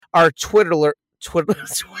our Twiddlers.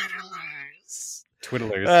 Twiddlers.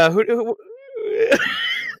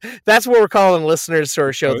 That's what we're calling listeners to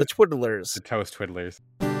our show, the The Twiddlers. Toast Twiddlers.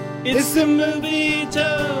 It's the Movie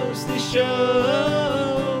Toasty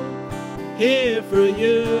Show, here for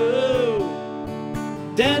you.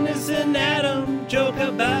 Dennis and Adam joke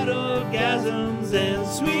about orgasms and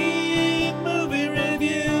sweet movie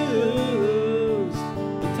reviews.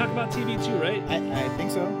 We talk about TV too, right? I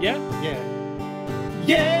think so. Yeah? Yeah.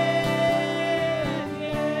 Yeah!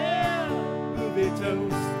 Movie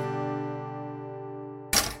Toast.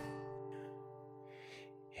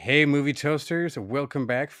 Hey, movie toasters, welcome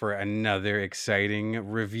back for another exciting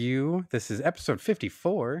review. This is episode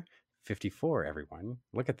 54. 54, everyone.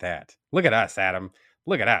 Look at that. Look at us, Adam.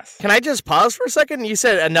 Look at us. Can I just pause for a second? You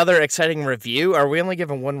said another exciting review. Are we only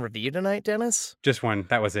giving one review tonight, Dennis? Just one.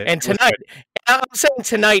 That was it. And tonight, I'm saying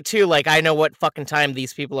tonight too, like I know what fucking time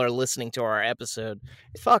these people are listening to our episode.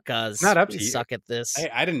 Fuck us. Not up We to you. suck at this.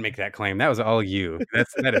 I didn't make that claim. That was all you.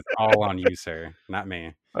 That is all on you, sir. Not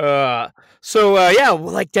me. Yeah, well,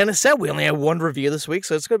 like Dennis said, we only have one review this week,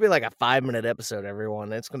 so it's gonna be like a 5-minute episode,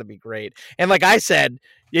 everyone. It's gonna be great. And like I said,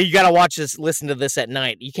 yeah, you gotta watch this, listen to this at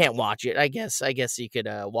night. You can't watch it. I guess you could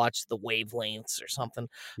watch the wavelengths or something.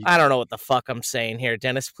 I don't know what the fuck I'm saying here,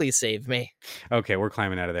 Dennis. Please save me. Okay, we're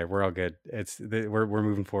climbing out of there. We're all good. We're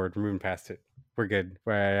moving forward. We're moving past it. We're good.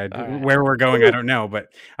 Where we're going, I don't know, but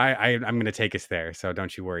I'm going to take us there. So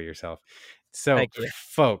don't you worry yourself. So, Thank you.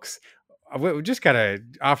 folks, we just got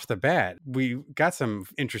off the bat. We got some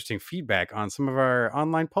interesting feedback on some of our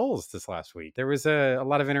online polls this last week. There was a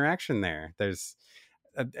lot of interaction there. There's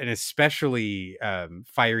an especially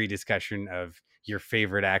fiery discussion of your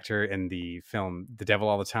favorite actor in the film The Devil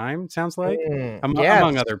All the Time, sounds like,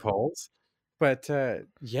 among other polls. But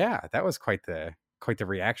yeah, that was quite the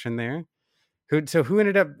reaction there. Who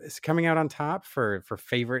ended up coming out on top for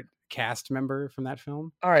favorite cast member from that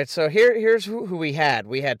film? All right, so here's who we had.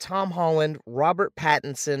 We had Tom Holland, Robert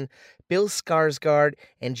Pattinson, Bill Skarsgård,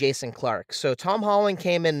 and Jason Clarke. So Tom Holland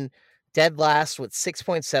came in dead last with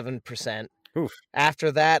 6.7%. Oof.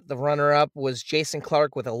 After that, the runner-up was Jason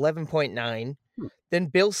Clarke with 11.9. Then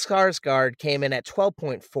Bill Skarsgård came in at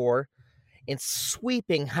 12.4. And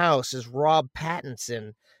sweeping house is Rob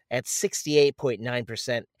Pattinson at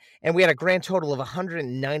 68.9%. And we had a grand total of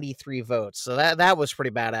 193 votes. So that was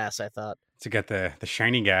pretty badass, I thought. To get the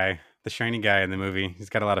shiny guy in the movie. He's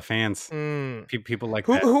got a lot of fans. People like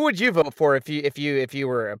that. Who would you vote for if you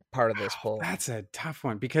were a part of this poll? That's a tough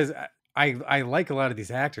one because I like a lot of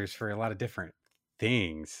these actors for a lot of different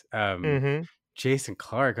things. Jason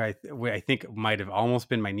Clarke, I think might have almost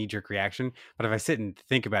been my knee-jerk reaction, but if I sit and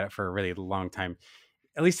think about it for a really long time,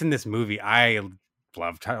 at least in this movie, I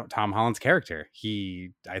love Tom Holland's character.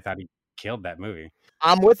 I thought he killed that movie.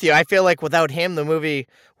 I'm with you. I feel like without him, the movie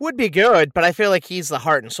would be good, but I feel like he's the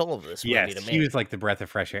heart and soul of this movie to me. He was like the breath of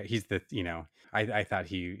fresh air. He's the, I thought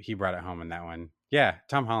he brought it home in that one. Yeah,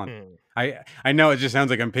 Tom Holland. I know it just sounds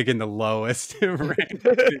like I'm picking the lowest.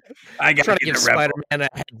 I got trying to give Spider-Man a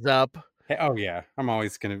heads up. Hey, oh yeah, I'm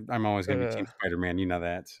always gonna be Team Spider-Man. You know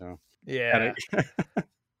that, so yeah.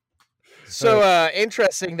 So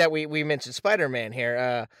interesting that we mentioned Spider-Man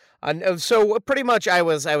here. So pretty much I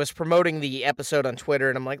was promoting the episode on Twitter,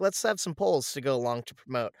 and I'm like, let's have some polls to go along to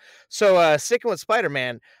promote. So sticking with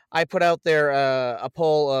Spider-Man, I put out there a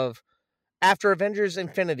poll of after Avengers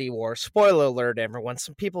Infinity War, spoiler alert, everyone,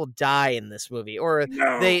 some people die in this movie, or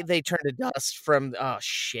they turn to dust from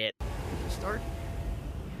shit. Start.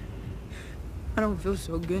 I don't feel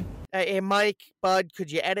so good. Hey, Mike, Bud, could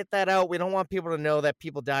you edit that out? We don't want people to know that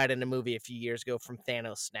people died in a movie a few years ago from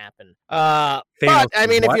Thanos snapping. But, I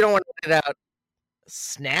mean, if you don't want to edit out...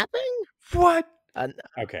 Snapping? What?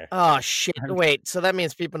 Okay. Oh, shit. Wait, so that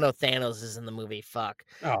means people know Thanos is in the movie. Fuck.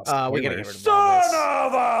 Oh, we gotta get rid of Son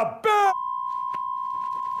of a bitch!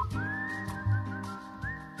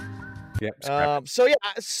 Yep. So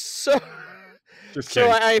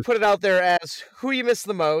I put it out there as who you miss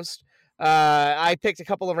the most. I picked a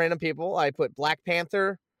couple of random people. I put Black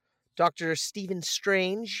Panther, Dr. Stephen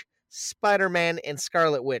Strange, Spider-Man, and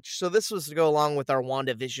Scarlet Witch. So this was to go along with our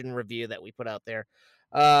WandaVision review that we put out there.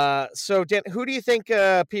 So Dan, who do you think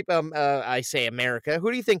people? I say America.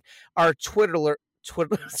 Who do you think are Twiddlers? Who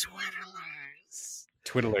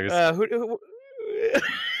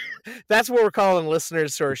that's what we're calling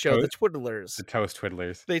listeners to our show, the Twiddlers. The Toast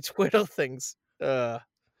Twiddlers. They twiddle things.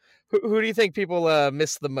 Who do you think people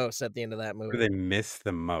miss the most at the end of that movie? Who do they miss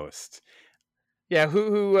the most? Yeah,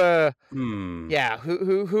 who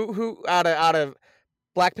out of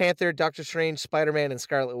Black Panther, Doctor Strange, Spider-Man, and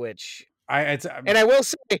Scarlet Witch? And I will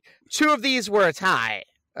say, two of these were a tie.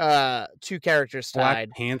 two characters Black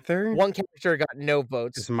tied. Panther One character got no is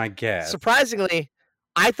votes. my guess. Surprisingly,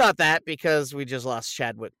 I thought that because we just lost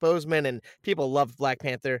Chadwick Boseman and people loved Black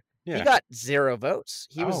Panther. He Yeah. got 0 votes.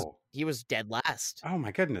 He Oh. was dead last. Oh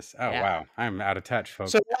my goodness. Oh Yeah. wow. I'm out of touch,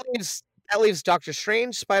 folks. So that leaves Doctor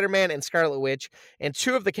Strange, Spider-Man, and Scarlet Witch, and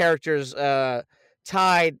two of the characters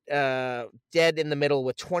tied dead in the middle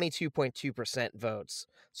with 22.2% votes.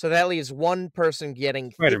 So that leaves one person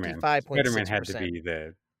getting Spider-Man. 55.6%. Spider-Man had to be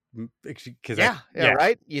the because Yeah,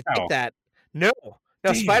 right? You think Oh. that. No,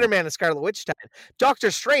 Damn. Spider-Man and Scarlet Witch died.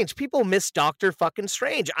 Doctor Strange, people miss Doctor fucking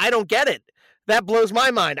Strange. I don't get it. That blows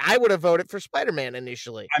my mind. I would have voted for Spider-Man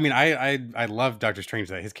initially. I mean, I love Doctor Strange.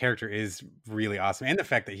 That his character is really awesome, and the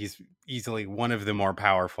fact that he's easily one of the more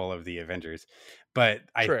powerful of the Avengers. But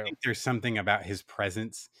I True. think there's something about his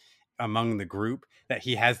presence among the group that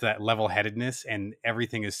he has that level-headedness, and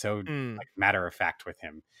everything is so like matter of fact with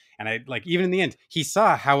him. And I like even in the end, he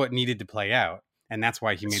saw how it needed to play out, and that's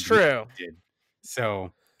why he made It's the moves true. he did.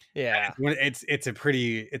 So Yeah. it's a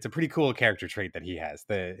pretty cool character trait that he has.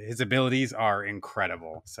 His abilities are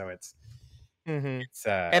incredible. So it's And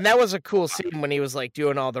that was a cool scene when he was like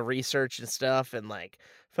doing all the research and stuff, and like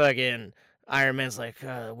fucking Iron Man's like,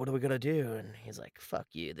 what are we gonna do? And he's like, fuck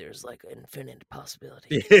you, there's like infinite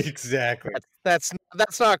possibilities. exactly. That's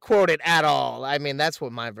not quoted at all. I mean, that's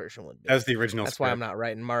what my version would be. That was the original. That's why I'm not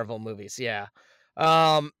writing Marvel movies. Yeah.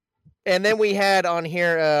 And then we had on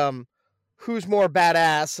here who's more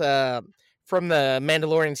badass from the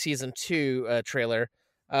Mandalorian season 2 trailer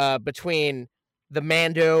between the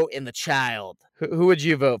Mando and the Child. Who would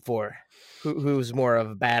you vote for? Who's more of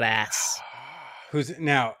a badass?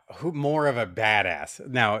 Who more of a badass?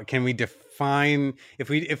 Now, can we define if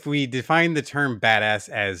we define the term badass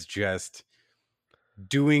as just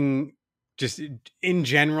doing just in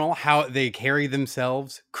general how they carry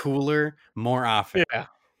themselves cooler more often? Yeah.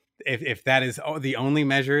 If that is the only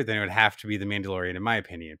measure, then it would have to be the Mandalorian, in my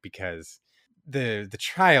opinion, because the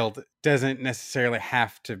Child doesn't necessarily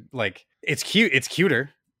have to like. It's cute. It's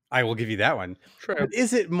cuter. I will give you that one. True. But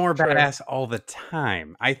is it more badass all the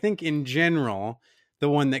time? I think in general, the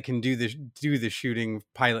one that can do the shooting,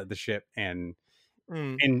 pilot the ship, and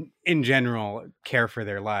in general care for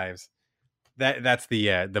their lives, that's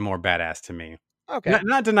the more badass to me. Okay.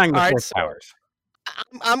 Not denying the force powers.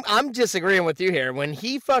 I'm disagreeing with you here. When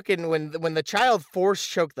he fucking when the Child force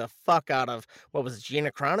choked the fuck out of what was it,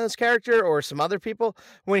 Gina Carano's character or some other people,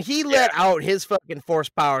 when he let out his fucking force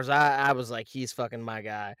powers, I was like, he's fucking my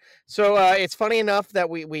guy. So it's funny enough that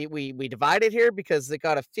we divided here because they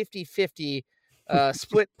got a 50-50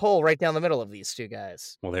 split poll right down the middle of these two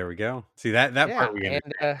guys. Well, there we go. See that part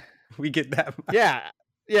we get that.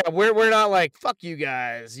 Yeah, we're not like fuck you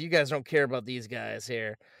guys. You guys don't care about these guys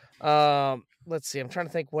here. Let's see. I'm trying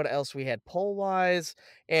to think what else we had poll wise,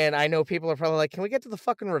 and I know people are probably like, "Can we get to the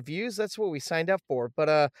fucking reviews?" That's what we signed up for.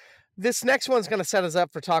 But this next one's going to set us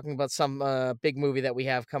up for talking about some big movie that we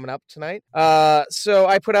have coming up tonight. So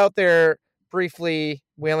I put out there briefly.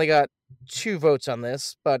 We only got 2 votes on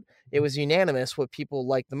this, but it was unanimous what people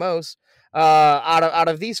liked the most. Out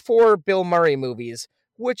of these 4 Bill Murray movies,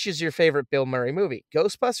 which is your favorite Bill Murray movie?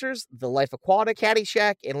 Ghostbusters, The Life Aquatic,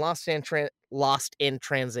 Caddyshack, and Lost in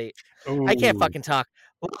Translation. I can't fucking talk.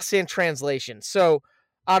 Lost in Translation. So,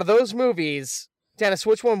 out of those movies, Dennis,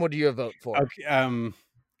 which one would you vote for? Okay,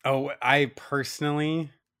 I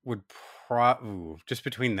personally would just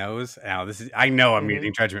between those. Now, I know I'm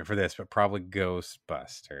making judgment for this, but probably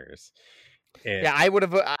Ghostbusters. Yeah, I would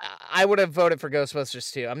have voted for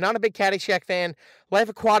Ghostbusters too. I'm not a big Caddyshack fan. Life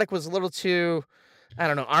Aquatic was a little too, I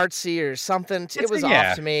don't know, artsy or something. It was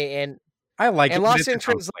off to me, and I like it. And Lost in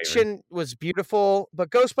Translation was beautiful, but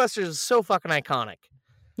Ghostbusters is so fucking iconic.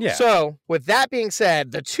 Yeah. So, with that being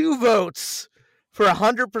said, the 2 votes for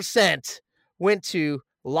 100% went to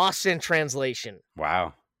Lost in Translation.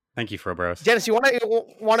 Wow. Thank you, Frobros. Dennis, you want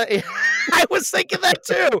to? I was thinking that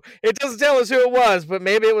too. It doesn't tell us who it was, but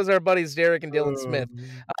maybe it was our buddies Derek and Dylan Smith.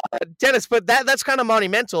 Dennis, but that's kind of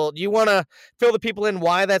monumental. Do you want to fill the people in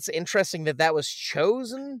why that's interesting that was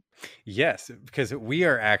chosen? Yes, because we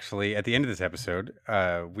are actually, at the end of this episode,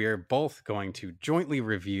 we are both going to jointly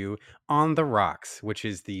review On the Rocks, which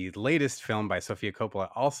is the latest film by Sofia Coppola,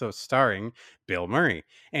 also starring Bill Murray.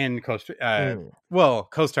 And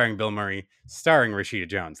co-starring Bill Murray, starring Rashida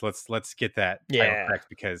Jones. Let's get that title correct,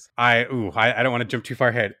 because I don't want to jump too far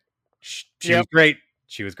ahead. She was great.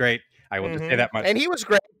 She was great. I will just say that much. And he was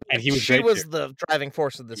great. And he was she great was too. The driving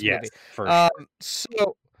force of this movie. For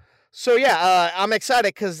sure. So yeah, I'm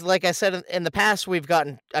excited because, like I said, in the past we've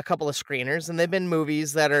gotten a couple of screeners, and they've been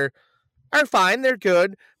movies that are fine, they're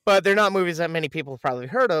good, but they're not movies that many people have probably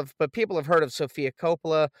heard of. But people have heard of Sofia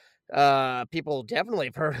Coppola. People definitely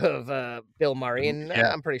have heard of Bill Murray, and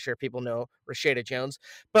Yeah. I'm pretty sure people know Rashida Jones.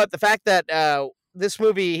 But the fact that this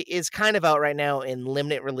movie is kind of out right now in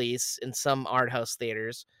limited release in some art house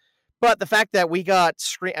theaters, but the fact that we got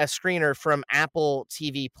a screener from Apple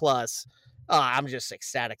TV Plus, I'm just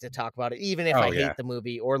ecstatic to talk about it. Even if I hate the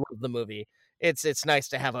movie or love the movie, it's nice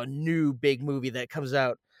to have a new big movie that comes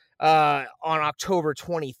out on October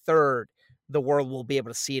 23rd. The world will be able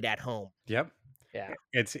to see it at home. Yep.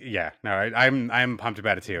 Yeah. No, I'm pumped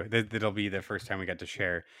about it too. That'll be the first time we get to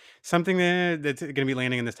share something that's going to be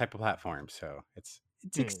landing in this type of platform. So it's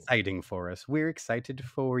exciting for us. We're excited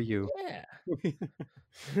for you. Yeah.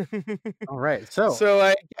 All right. So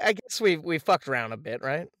I guess we fucked around a bit,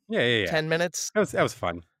 right? Yeah. 10 minutes. That was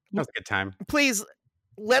fun. That was a good time. Please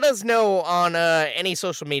let us know on any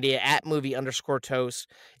social media at movie_toast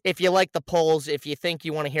if you like the polls, if you think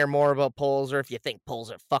you want to hear more about polls, or if you think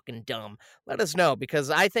polls are fucking dumb. Let us know,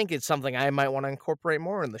 because I think it's something I might want to incorporate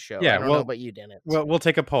more in the show. Yeah, I don't know about you, Dennis. Well, we'll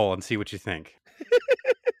take a poll and see what you think.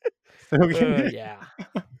 Yeah.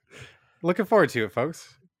 Looking forward to it,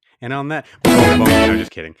 folks. And on that, no,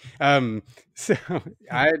 just kidding. So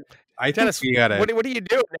I Dennis, think we gotta. What are you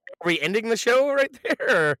doing? Are we ending the show right there?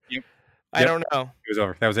 Or... Yep. I don't know. It was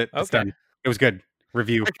over. That was it. It's Okay. done. It was good.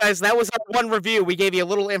 Review. Right, guys, that was our one review. We gave you a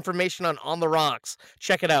little information on the rocks.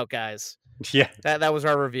 Check it out, guys. Yeah. That was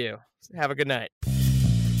our review. Have a good night.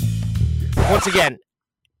 Once again,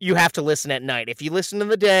 you have to listen at night. If you listen in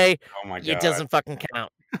the day, Oh my God. it doesn't fucking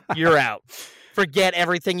count. You're out. Forget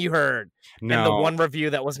everything you heard. No. And the one review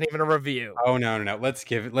that wasn't even a review. Oh no. Let's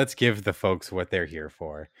give the folks what they're here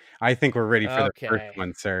for. I think we're ready for the first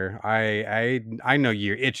one, sir. I know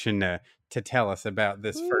you're itching to tell us about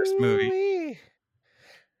this first movie. Ooh-wee.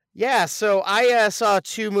 Yeah, so I saw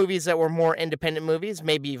two movies that were more independent movies.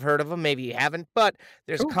 Maybe you've heard of them, maybe you haven't, but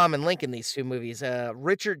there's a common link in these two movies.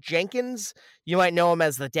 Richard Jenkins, you might know him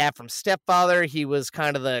as the dad from Stepfather. He was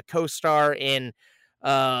kind of the co-star in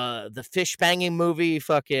the fish banging movie,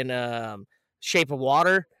 fucking Shape of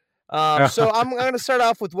Water. So I'm going to start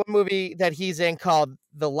off with one movie that he's in called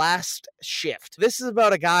The Last Shift. This is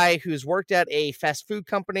about a guy who's worked at a fast food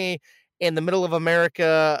company in the middle of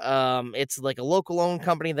America. It's like a local owned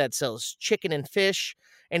company that sells chicken and fish,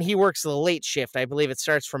 and he works the late shift. I believe it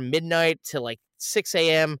starts from midnight to like 6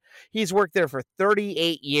 a.m. He's worked there for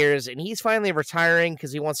 38 years, and he's finally retiring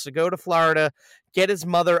because he wants to go to Florida, get his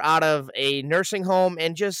mother out of a nursing home,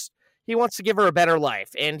 and he wants to give her a better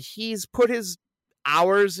life. And he's put his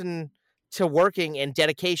hours to working and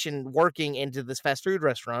dedication working into this fast food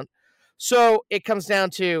restaurant. So it comes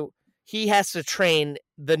down to he has to train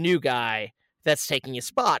the new guy that's taking his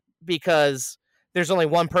spot, because there's only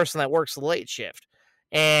one person that works the late shift.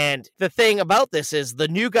 And the thing about this is the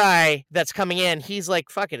new guy that's coming in, he's like,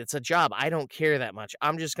 fuck it, it's a job. I don't care that much.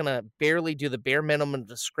 I'm just going to barely do the bare minimum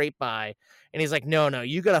to scrape by. And he's like, no,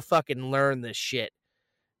 you got to fucking learn this shit.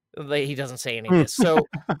 He doesn't say any of this. So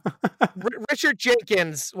Richard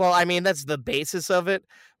Jenkins, well, I mean, that's the basis of it.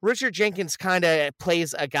 Richard Jenkins kind of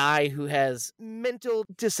plays a guy who has mental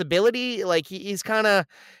disability. Like it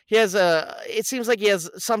seems like he has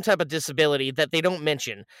some type of disability that they don't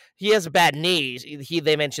mention. He has a bad knee.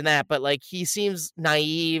 They mention that, but like he seems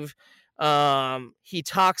naive. He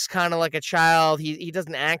talks kind of like a child. He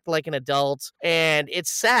doesn't act like an adult, and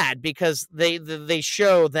it's sad because they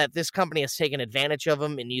show that this company has taken advantage of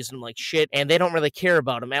him and using him like shit, and they don't really care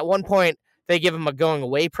about him. At one point, they give him a going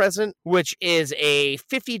away present, which is a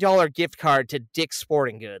 $50 gift card to Dick's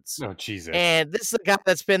Sporting Goods. Oh, Jesus. And this is a guy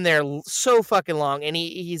that's been there so fucking long, and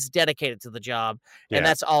he's dedicated to the job, and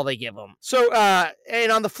that's all they give him. So,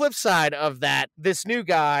 and on the flip side of that, this new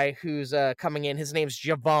guy who's coming in, his name's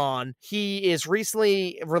Javon. He is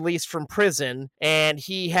recently released from prison, and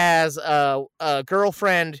he has a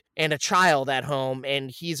girlfriend and a child at home,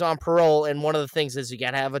 and he's on parole, and one of the things is you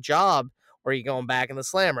gotta have a job, or you're going back in the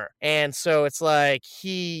slammer. And so it's like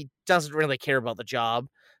he doesn't really care about the job,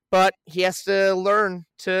 but he has to learn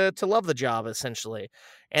to love the job, essentially.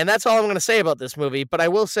 And that's all I'm going to say about this movie. But I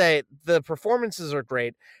will say the performances are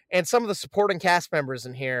great, and some of the supporting cast members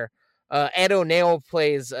in here, Ed O'Neill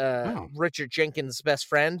plays Richard Jenkins' best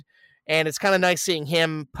friend. And it's kind of nice seeing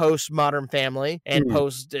him post Modern Family and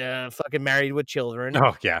post fucking Married with Children.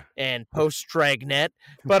 Oh, yeah. And post Dragnet.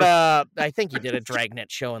 But I think he did a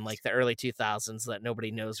Dragnet show in like the early 2000s that nobody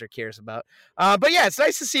knows or cares about. But yeah, it's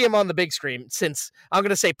nice to see him on the big screen, since I'm going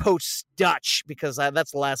to say post Dutch, because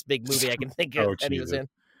that's the last big movie I can think of that he was in.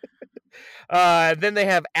 Then they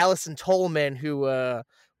have Allison Tolman, who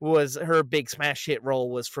was her big smash hit role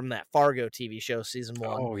was from that Fargo TV show, season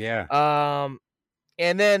 1. Oh, yeah.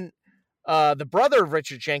 And then the brother of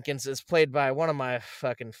Richard Jenkins is played by one of my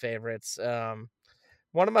fucking favorites.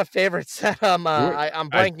 One of my favorites that I'm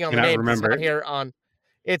blanking on the name. It's not here on.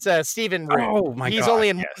 It's Stephen Root. Oh my He's God, only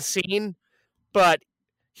in yes. one scene, but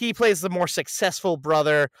he plays the more successful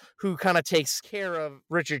brother who kind of takes care of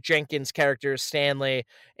Richard Jenkins' character, Stanley,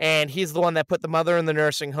 and he's the one that put the mother in the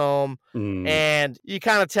nursing home. And you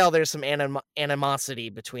kind of tell there's some animosity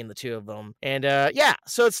between the two of them. And yeah,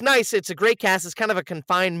 so it's nice. It's a great cast. It's kind of a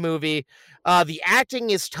confined movie. The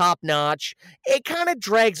acting is top notch. It kind of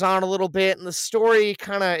drags on a little bit, and the story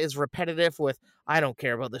kind of is repetitive with, I don't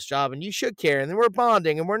care about this job, and you should care, and then we're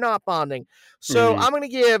bonding, and we're not bonding. So I'm going to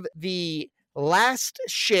give the last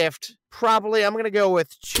shift, probably I'm going to go with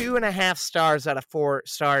 2.5 stars out of 4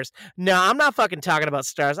 stars. No, I'm not fucking talking about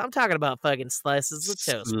stars. I'm talking about fucking slices of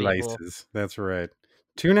toast, people. That's right.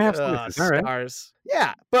 2.5 slices. All right. Stars.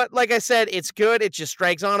 Yeah, but like I said, it's good. It just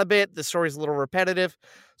drags on a bit. The story's a little repetitive.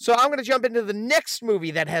 So I'm going to jump into the next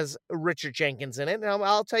movie that has Richard Jenkins in it. And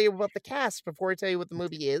I'll tell you about the cast before I tell you what the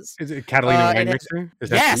movie is. Is it Catalina Wine Mixer?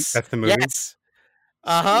 Yes. That's the movie? Yes.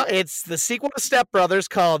 It's the sequel to Step Brothers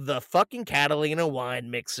called The fucking Catalina Wine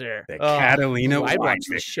Mixer. The Catalina Wine I'd watch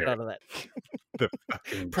the Mixer. shit out of that. The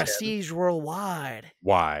fucking Prestige Worldwide.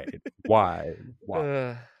 Wide. Wide.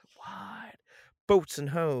 Boats and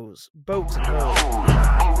hoes. Boats and hoes.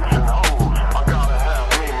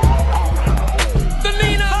 The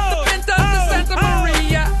Nina, the Pinta, the Santa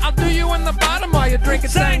Maria. I'll do you in the bottom while you're drinking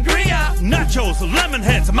sangria. Nachos, lemon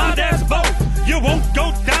heads, my dad's boat. You won't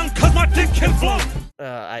go down cause my dick can float.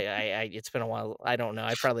 It's been a while. I don't know.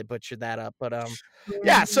 I probably butchered that up, but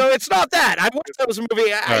yeah. So it's not that. I watched those movie.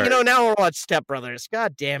 Now I'll watch Step Brothers.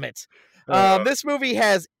 God damn it. This movie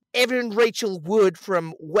has Evan Rachel Wood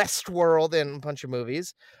from Westworld and a bunch of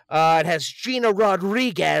movies. It has Gina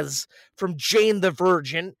Rodriguez from Jane the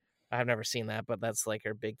Virgin. I've never seen that, but that's like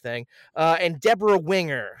her big thing. And Deborah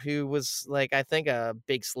Winger, who was like, I think a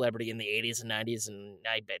big celebrity in the 80s and 90s, and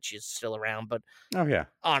I bet she's still around, but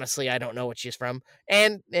honestly, I don't know what she's from.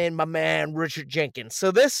 And my man, Richard Jenkins.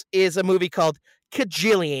 So this is a movie called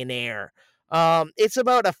Kajillionaire. It's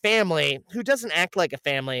about a family who doesn't act like a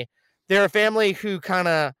family. They're a family who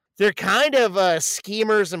they're kind of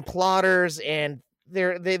schemers and plotters, and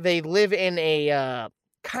they live in a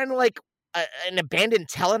kind of like an abandoned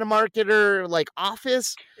telemarketer like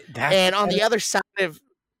office. And on the other side of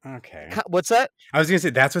what's that? I was gonna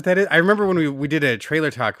say that's what that is. I remember when we did a trailer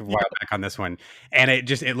talk a while back on this one, and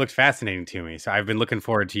it looked fascinating to me. So I've been looking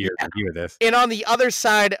forward to your review of this. And on the other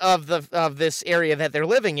side of this area that they're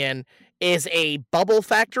living in is a bubble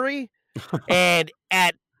factory, and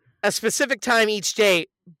at a specific time each day,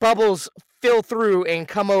 bubbles fill through and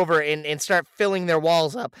come over and start filling their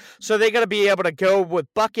walls up. So they got to be able to go with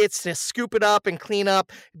buckets to scoop it up and clean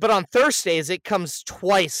up. But on Thursdays, it comes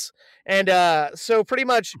twice. And so pretty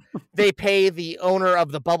much they pay the owner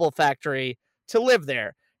of the bubble factory to live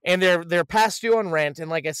there. And they're past due on rent. And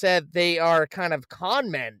like I said, they are kind of con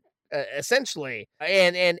men. Essentially,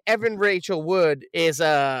 and Evan Rachel Wood is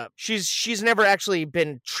she's never actually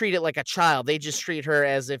been treated like a child. They just treat her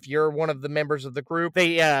as if you're one of the members of the group.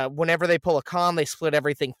 They whenever they pull a con, they split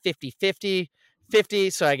everything 50-50.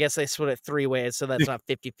 So I guess they split it 3 ways, so that's not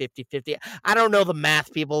 50-50. I don't know the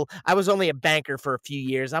math, people. I was only a banker for a few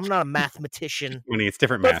years. I'm not a mathematician. It's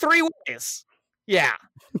different math. But 3 ways. Yeah.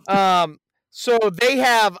 So they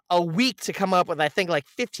have a week to come up with, I think, like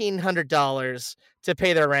 $1,500 to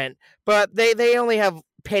pay their rent. But they only have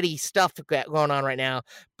petty stuff going on right now.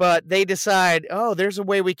 But they decide, there's a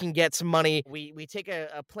way we can get some money. We take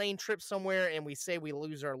a plane trip somewhere, and we say we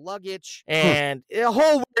lose our luggage. And a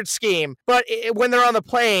whole weird scheme. But when they're on the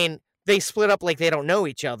plane, they split up like they don't know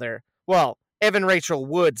each other. Well, Evan Rachel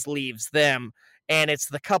Woods leaves them, and it's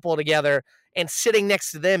the couple together. And sitting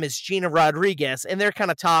next to them is Gina Rodriguez, and they're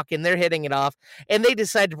kind of talking, they're hitting it off, and they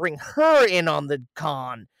decide to bring her in on the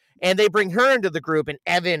con, and they bring her into the group, and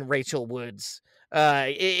Evan Rachel Woods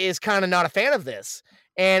is kind of not a fan of this,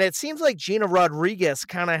 and it seems like Gina Rodriguez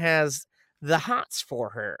kind of has the hots for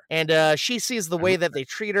her, and she sees the way that they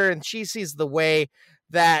treat her, and she sees the way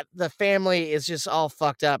that the family is just all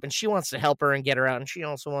fucked up, and she wants to help her and get her out, and she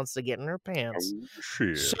also wants to get in her pants.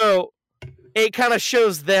 So it kind of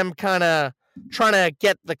shows them kind of trying to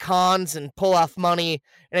get the cons and pull off money,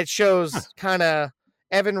 and it shows kind of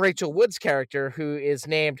Evan Rachel Wood's character, who is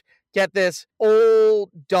named, get this, Old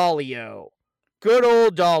Dolio. Good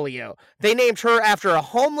old Dolio. They named her after a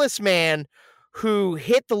homeless man who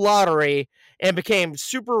hit the lottery and became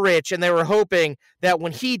super rich, and they were hoping that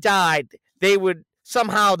when he died, they would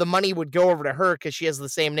somehow the money would go over to her because she has the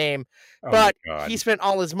same name. Oh But my God. he spent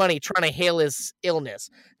all his money trying to heal his illness.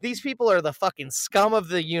 These people are the fucking scum of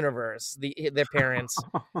the universe, their parents.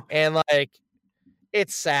 And like,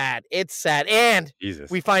 it's sad. It's sad. And Jesus.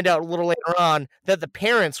 we find out a little later on that the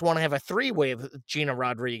parents want to have a 3-way with Gina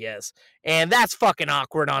Rodriguez. And that's fucking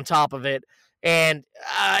awkward on top of it. And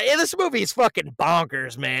this movie is fucking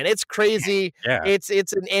bonkers, man. It's crazy. Yeah. It's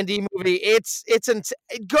an indie movie. If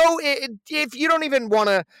you don't even want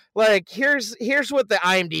to, like, here's what the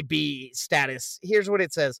IMDb status. Here's what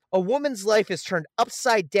it says. A woman's life is turned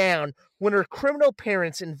upside down when her criminal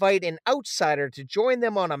parents invite an outsider to join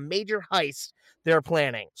them on a major heist they're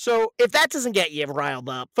planning. So if that doesn't get you riled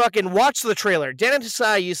up, fucking watch the trailer. Dennis and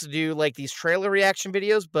I used to do like these trailer reaction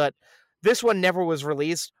videos, but this one never was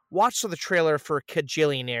released. Watch the trailer for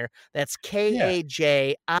Kajillionaire. That's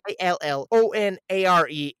Kajillonare. And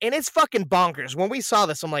it's fucking bonkers. When we saw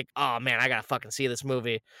this, I'm like, oh man, I gotta fucking see this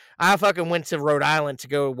movie. I fucking went to Rhode Island to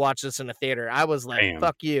go watch this in a theater. I was like,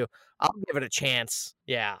 fuck you. I'll give it a chance.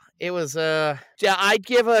 Yeah, it was, I'd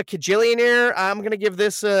give a Kajillionaire. I'm gonna give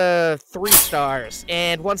this 3 stars.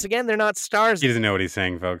 And once again, they're not stars. He doesn't know what he's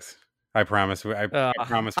saying, folks. I promise. I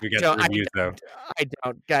promise we get the reviews though. I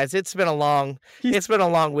don't, guys. It's been a long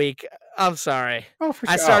week. I'm sorry. Oh, for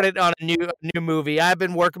sure. I started on a new movie. I've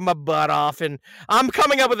been working my butt off, and I'm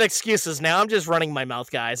coming up with excuses now. I'm just running my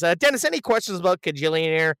mouth, guys. Dennis, any questions about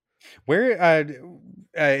Kajillionaire? Where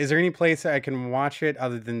is there any place I can watch it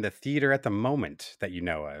other than the theater at the moment that you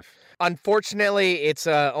know of? Unfortunately, it's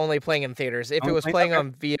only playing in theaters. If it was playing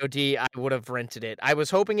on VOD, I would have rented it. I was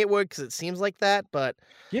hoping it would because it seems like that, but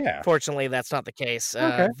yeah, fortunately, that's not the case.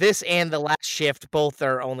 This and The Last Shift both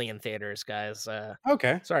are only in theaters, guys.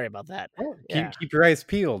 Okay, sorry about that. Well, keep your eyes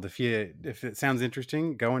peeled. If it sounds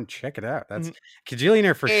interesting, go and check it out. That's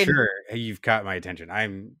Kajillionaire for sure. You've caught my attention.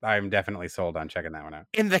 I'm definitely sold on checking that one out.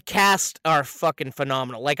 And the cast are fucking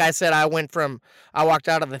phenomenal. Like I said, I walked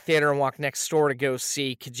out of the theater and walked next door to go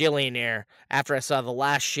see Kajillionaire after I saw The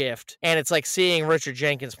Last Shift. And it's like seeing Richard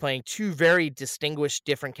Jenkins playing 2 very distinguished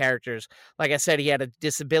different characters. Like I said, he had a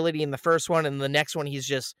disability in the first one, and the next one he's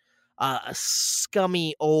just a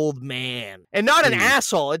scummy old man. And not an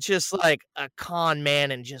asshole. It's just like a con man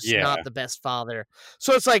and just not the best father.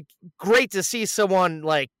 So it's like great to see someone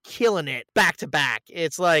like killing it back to back.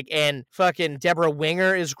 It's like, and fucking Deborah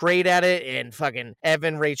Winger is great at it, and fucking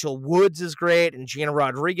Evan Rachel Woods is great, and Gina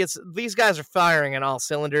Rodriguez. These guys are firing on all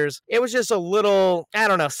cylinders. It was just a little, I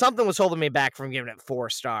don't know, something was holding me back from giving it 4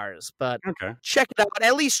 stars, but check it out.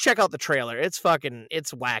 At least check out the trailer. It's wacky.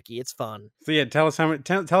 It's fun. So yeah, tell us how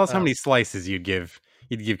many slices you'd give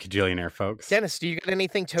Kajillionaire, folks. Dennis, do you got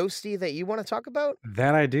anything toasty that you want to talk about?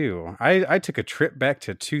 That I do. I took a trip back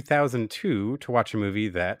to 2002 to watch a movie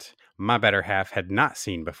that my better half had not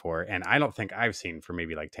seen before, and I don't think I've seen for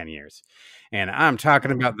maybe like 10 years. And I'm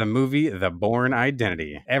talking about the movie The Bourne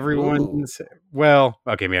Identity. Maybe not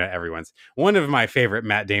everyone's. One of my favorite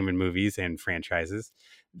Matt Damon movies and franchises.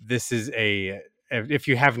 This is if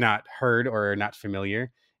you have not heard or are not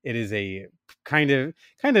familiar, it is a kind of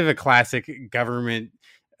a classic government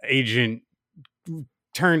agent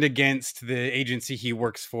turned against the agency he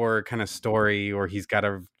works for kind of story, or he's got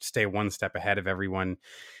to stay one step ahead of everyone.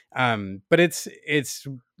 But it's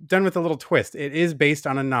done with a little twist. It is based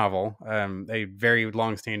on a novel, a very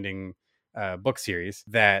long-standing book series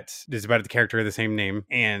that is about the character of the same name.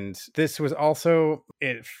 And this was also,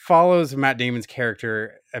 it follows Matt Damon's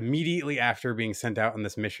character immediately after being sent out on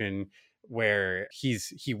this mission where he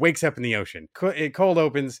wakes up in the ocean. It cold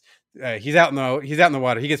opens. He's out in the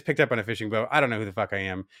water. He gets picked up on a fishing boat. I don't know who the fuck I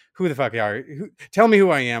am. Who the fuck are you? Tell me who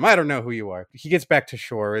I am. I don't know who you are. He gets back to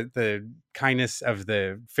shore. The kindness of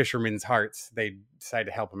the fishermen's hearts, they decide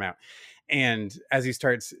to help him out. And as he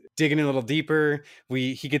starts digging a little deeper,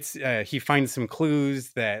 he finds some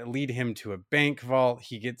clues that lead him to a bank vault.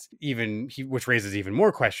 Which raises even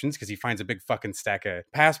more questions because he finds a big fucking stack of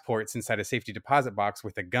passports inside a safety deposit box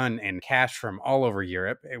with a gun and cash from all over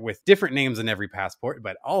Europe with different names on every passport,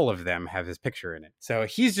 but all of them have his picture in it. So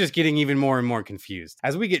he's just getting even more and more confused.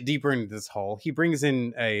 As we get deeper into this hole, he brings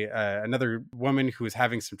in another woman who is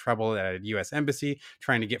having some trouble at a U.S. embassy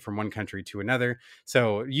trying to get from one country to another.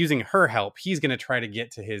 So using her help, he's going to try to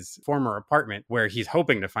get to his former apartment where he's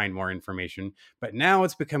hoping to find more information. But now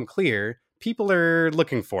it's become clear people are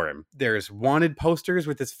looking for him. There's wanted posters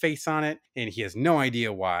with his face on it, and he has no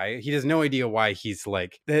idea why. He has no idea why he's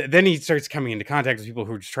like. Then he starts coming into contact with people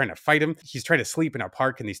who are just trying to fight him. He's trying to sleep in a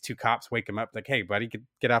park, and these two cops wake him up like, "Hey, buddy,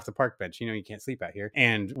 get off the park bench. You know you can't sleep out here."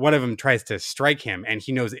 And one of them tries to strike him, and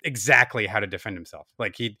he knows exactly how to defend himself.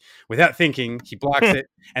 Like without thinking, he blocks it,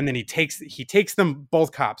 and then he takes them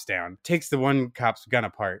both cops down, takes the one cop's gun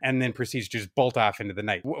apart, and then proceeds to just bolt off into the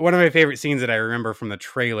night. One of my favorite scenes that I remember from the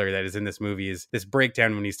trailer that is in this movie is this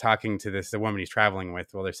breakdown when he's talking to the woman he's traveling with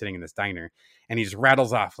while they're sitting in this diner, and he just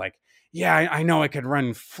rattles off like, "Yeah, I know I could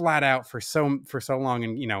run flat out for so long,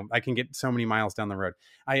 and you know I can get so many miles down the road.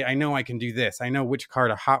 I know I can do this. I know which car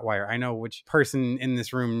to hotwire. I know which person in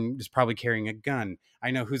this room is probably carrying a gun.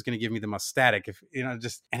 I know who's going to give me the most static. If you know,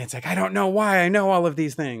 just." And it's like, I don't know why I know all of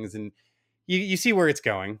these things, and you see where it's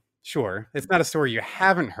going. Sure, it's not a story you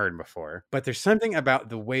haven't heard before, but there's something about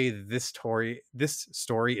the way this story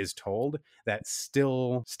is told that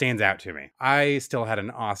still stands out to me. I still had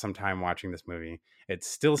an awesome time watching this movie. It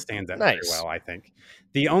still stands out very well, I think.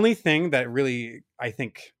 The only thing that really, I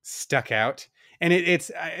think, stuck out, and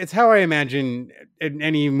it's how I imagine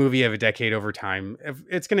any movie of a decade over time,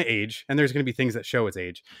 it's going to age, and there's going to be things that show its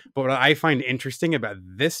age. But what I find interesting about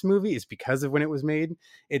this movie is because of when it was made,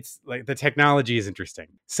 it's like the technology is interesting.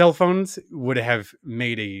 Cell phones would have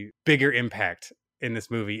made a bigger impact in this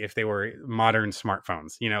movie if they were modern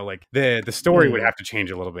smartphones. You know, like the story would have to change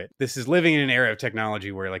a little bit. This is living in an era of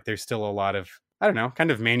technology where like there's still a lot of, I don't know, kind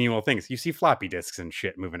of manual things. You see floppy disks and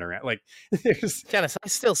shit moving around. Like, there's... Dennis, I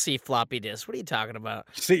still see floppy disks. What are you talking about?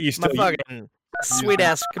 You still, my fucking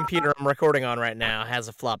sweet-ass computer I'm recording on right now has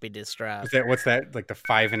a floppy disk drive. What's that? Like the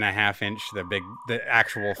 5.5 inch, the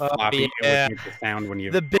actual floppy. Yeah. It would make the sound when you...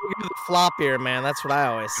 The bigger the floppier, man. That's what I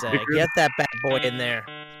always say. Get that bad boy in there.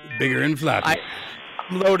 Bigger and floppy.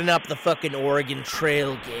 I'm loading up the fucking Oregon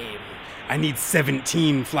Trail game. I need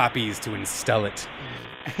 17 floppies to install it.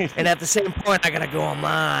 And at the same point, I gotta go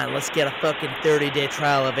online. Let's get a fucking 30-day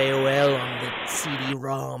trial of AOL on the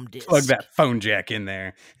CD-ROM disc. Plug that phone jack in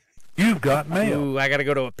there. You've got mail. Ooh, I gotta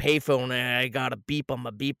go to a payphone and I got a beep on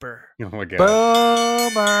my beeper. Oh my god.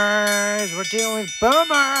 Boomers, we're dealing with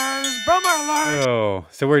boomers. Boomer alert. Oh,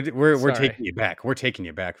 so we're taking you back. We're taking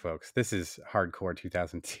you back, folks. This is hardcore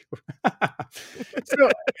 2002. So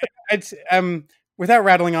it's without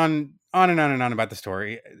rattling on and on and on about the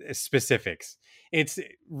story specifics. It's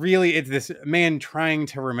this man trying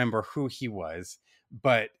to remember who he was,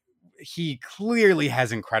 but he clearly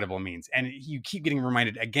has incredible means. And you keep getting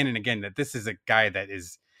reminded again and again that this is a guy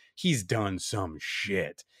he's done some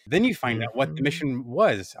shit. Then you find out what the mission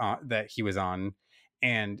was that he was on,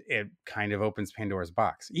 and it kind of opens Pandora's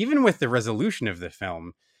box. Even with the resolution of the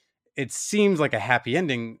film, it seems like a happy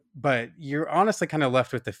ending, but you're honestly kind of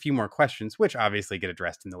left with a few more questions, which obviously get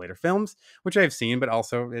addressed in the later films, which I've seen, but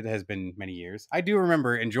also it has been many years. I do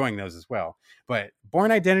remember enjoying those as well. But Bourne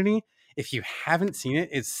Identity, if you haven't seen it,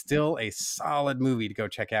 it's still a solid movie to go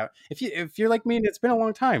check out. If you're like me and it's been a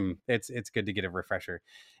long time, it's good to get a refresher.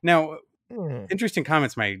 Now, interesting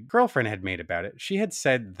comments my girlfriend had made about it. She had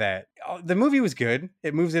said that the movie was good.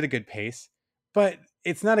 It moves at a good pace, but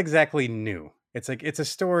it's not exactly new. It's like, it's a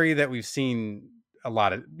story that we've seen a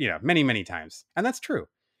lot of, many, many times. And that's true.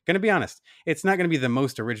 Going to be honest. It's not going to be the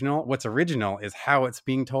most original. What's original is how it's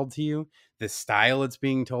being told to you, the style it's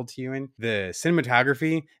being told to you in, the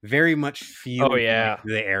cinematography very much feels like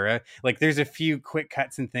the era. Like there's a few quick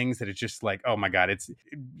cuts and things that it's just like, oh my God,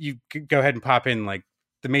 you could go ahead and pop in like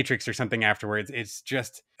The Matrix or something afterwards. It's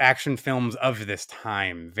just action films of this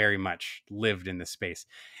time very much lived in this space.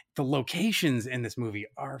 The locations in this movie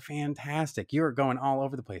are fantastic. You're going all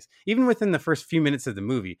over the place. Even within the first few minutes of the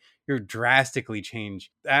movie, you're drastically changed.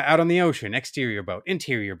 Out on the ocean, exterior boat,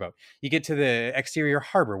 interior boat. You get to the exterior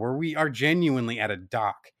harbor where we are genuinely at a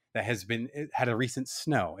dock that had a recent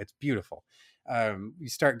snow. It's beautiful. You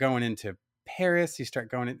start going into Paris. You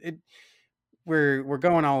start going in... We're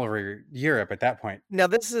going all over Europe at that point. Now,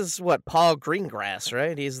 this is what, Paul Greengrass,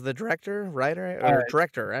 right? He's the director, writer, or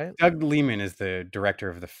director, right? Doug Liman is the director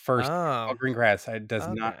of the first. Paul Greengrass does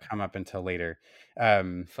not come up until later.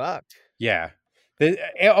 Fuck. Yeah.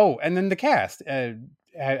 And then the cast,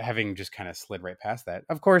 having just kind of slid right past that.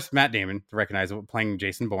 Of course, Matt Damon, recognizable, playing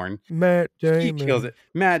Jason Bourne. Matt Damon. He kills it.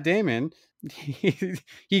 Matt Damon.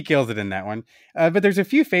 He kills it in that one. But there's a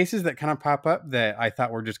few faces that kind of pop up that I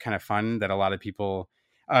thought were just kind of fun, that a lot of people,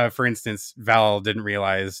 for instance, Val didn't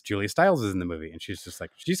realize Julia Stiles is in the movie, and she's just like,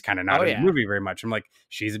 she's kind of not in the movie very much. I'm like,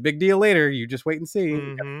 she's a big deal later. You just wait and see.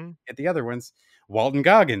 At the other ones, Walton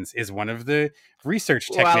Goggins is one of the research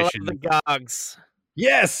technicians. I love the Gogs.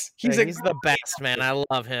 Yes, he's the best, man. I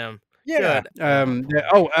love him. Yeah.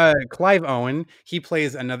 Good. Clive Owen. He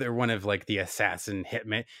plays another one of like the assassin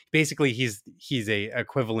hitman. Basically, he's a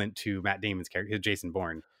equivalent to Matt Damon's character, Jason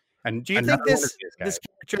Bourne. And Do you another think one of this his this guys.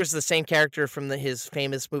 character is the same character from his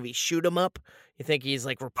famous movie Shoot 'Em Up? You think he's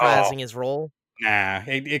like Oh, reprising his role, nah,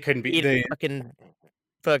 it couldn't be. eating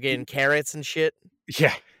fucking carrots and shit?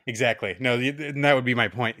 Yeah, exactly. No, and that would be my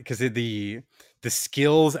point because the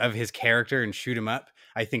skills of his character in Shoot 'Em Up,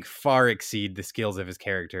 I think, far exceed the skills of his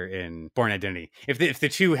character in Born Identity. If the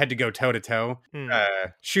two had to go toe to toe,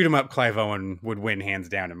 Shoot 'Em Up, Clive Owen would win hands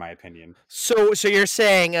down, in my opinion. So you're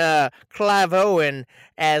saying Clive Owen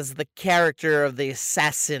as the character of the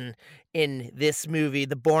assassin in this movie,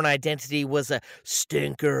 The Bourne Identity, was a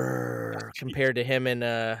stinker compared to him in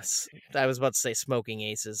I was about to say Smoking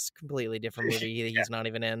Aces, completely different movie he's not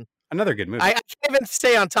even in. Another good movie. I can't even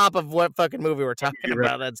stay on top of what fucking movie we're talking You're right,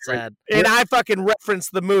 about. That's you're right. sad. And I fucking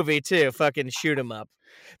referenced the movie too. Fucking Shoot 'Em Up.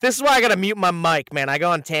 This is why I gotta mute my mic, man. I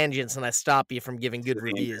go on tangents and I stop you from giving good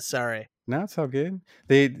reviews. Sorry. No, it's all good.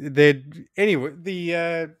 They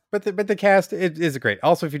anyway. But the cast is great.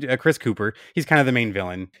 Also, if you Chris Cooper, he's kind of the main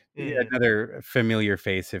villain. Another familiar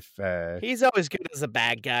face. If he's always good as a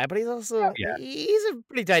bad guy, but he's also he's a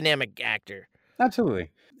pretty dynamic actor.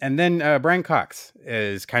 Absolutely. And then Brian Cox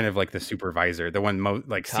is kind of like the supervisor, the one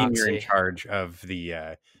senior in charge of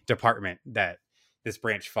the department that this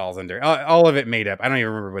branch falls under. All of it made up. I don't even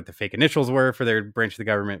remember what the fake initials were for their branch of the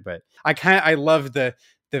government, but I love the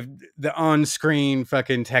on-screen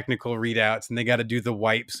fucking technical readouts, and they got to do the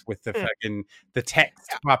wipes with the fucking the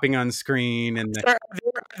text popping on screen. And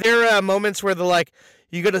there are moments where they're like,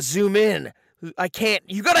 "You got to zoom in. I can't.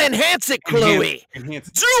 You got to enhance it, Chloe. Zoom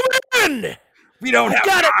in. We don't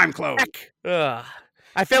have time, Chloe."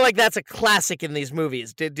 I feel like that's a classic in these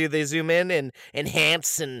movies. Do they zoom in and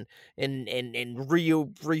enhance and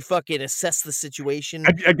fucking assess the situation?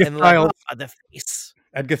 And like, the face.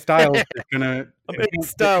 Edgar Styles is gonna. Edgar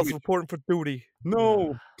Styles reporting for duty.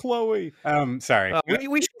 No, Chloe. Sorry.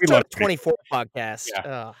 We should start a 24 podcast.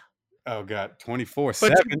 Yeah. Oh god,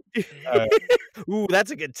 24/7. Ooh, that's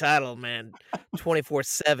a good title, man.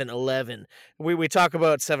 24/7/11. We talk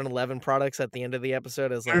about 7-Eleven products at the end of the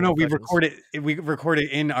episode as like I don't know. We record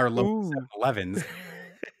it in our local 7-Elevens.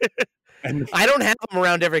 And I don't have them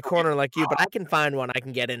around every corner like you, but I can find one I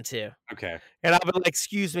can get into. Okay. And I'll be like,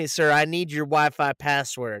 "Excuse me, sir, I need your Wi-Fi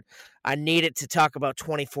password. I need it to talk about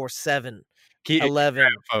 24/7/11."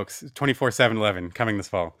 Folks, 24/7/11 coming this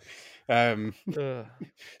fall. So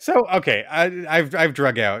okay, I've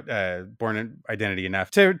drug out Born Identity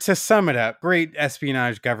enough to sum it up. Great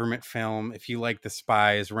espionage government film. If you like the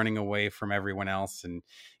spies running away from everyone else and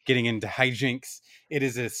getting into hijinks, it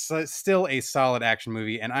is still a solid action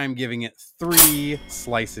movie, and I'm giving it 3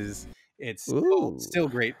 slices. It's still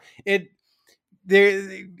great.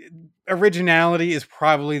 The originality is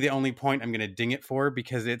probably the only point I'm going to ding it for,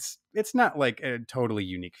 because it's not like a totally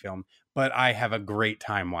unique film, but I have a great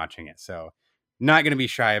time watching it. So not going to be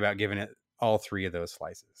shy about giving it all 3 of those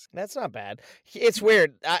slices. That's not bad. It's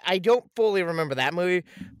weird. I don't fully remember that movie,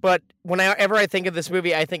 but whenever I think of this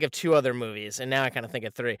movie, I think of 2 other movies, and now I kind of think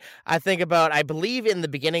of 3. I think about, I believe in the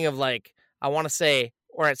beginning of I want to say,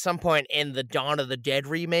 or at some point in the Dawn of the Dead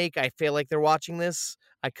remake, I feel like they're watching this.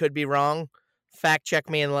 I could be wrong. Fact check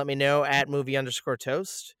me and let me know at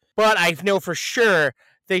movie_toast. But I know for sure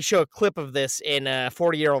they show a clip of this in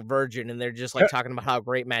 40-Year-Old Virgin, and they're just talking about how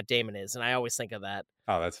great Matt Damon is, and I always think of that.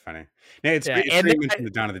 Oh, that's funny. Now, it's great you mentioned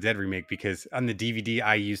the Dawn of the Dead remake, because on the DVD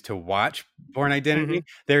I used to watch Born Identity,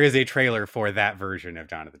 there is a trailer for that version of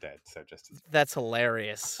Dawn of the Dead. So that's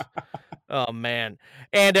hilarious. Oh man,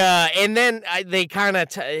 and then they kind of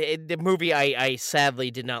the movie I sadly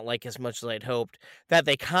did not like as much as I'd hoped, that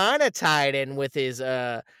they kind of tied in with his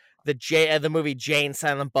the movie Jay and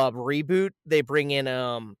Silent Bob reboot. They bring in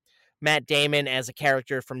Matt Damon as a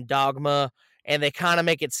character from Dogma, and they kind of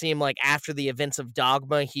make it seem like after the events of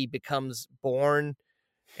Dogma he becomes Bourne,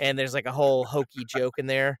 and there's like a whole hokey joke in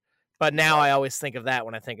there. But now I always think of that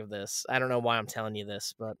when I think of this. I don't know why I'm telling you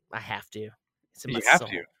this, but I have to. It's in my soul.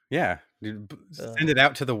 To. Yeah. Send it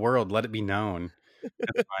out to the world. Let it be known.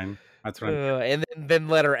 That's fine. That's what I'm doing. And then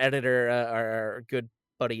let our editor, our good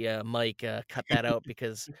buddy Mike, cut that out,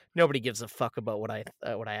 because nobody gives a fuck about what I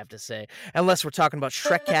have to say, unless we're talking about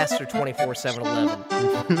Shrekcast or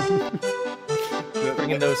 24/7/11.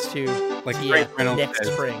 Bringing those 2 like next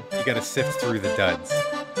spring. You got to sift through the duds.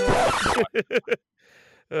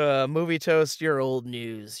 Movie Toast, you're old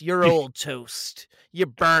news. You're old toast. You're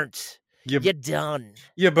burnt. You're done.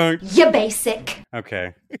 You're burnt. You're basic.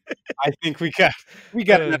 Okay. I think we got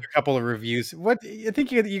another couple of reviews. What I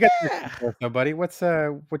think you got though, buddy. What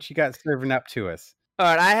you got serving up to us? All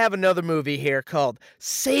right, I have another movie here called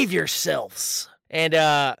Save Yourselves. And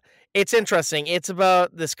it's interesting. It's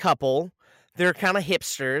about this couple. They're kind of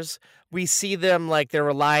hipsters. We see them like they're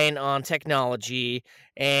relying on technology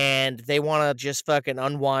and they want to just fucking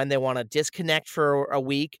unwind. They want to disconnect for a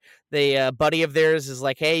week. The buddy of theirs is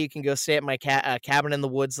like, hey, you can go stay at my cabin in the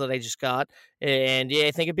woods that I just got. And yeah,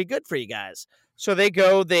 I think it'd be good for you guys. So they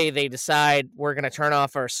go, they decide we're going to turn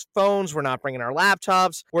off our phones. We're not bringing our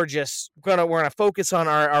laptops. We're going to focus on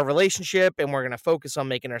our relationship and we're going to focus on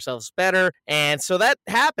making ourselves better. And so that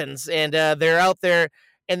happens. And they're out there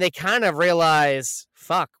and they kind of realize,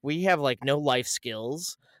 fuck, we have like no life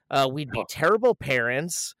skills. We'd be terrible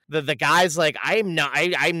parents. The guy's like, I'm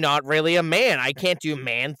not really a man. I can't do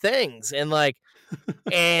man things. And like,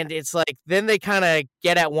 and it's like, then they kind of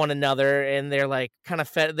get at one another and they're like kind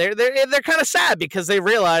of they're kind of sad because they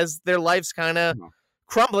realize their life's kind of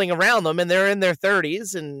crumbling around them and they're in their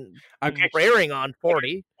 30s and raring on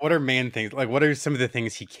 40. What are man things? Like, what are some of the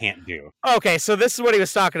things he can't do? Okay, so this is what he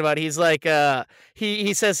was talking about. He's like,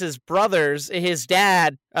 he says his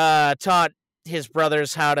dad taught his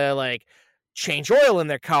brothers how to like change oil in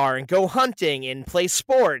their car and go hunting and play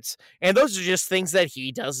sports. And those are just things that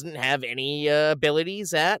he doesn't have any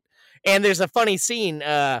abilities at. And there's a funny scene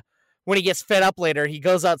when he gets fed up later. He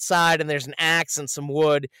goes outside and there's an axe and some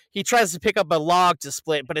wood. He tries to pick up a log to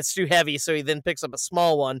split, but it's too heavy. So he then picks up a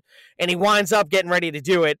small one and he winds up getting ready to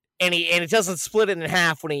do it. And it doesn't split it in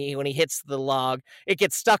half when he hits the log. It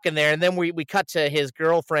gets stuck in there. And then we cut to his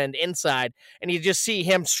girlfriend inside and you just see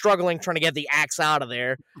him struggling, trying to get the axe out of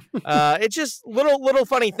there. It's just little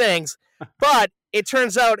funny things. But it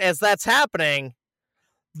turns out as that's happening,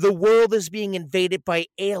 the world is being invaded by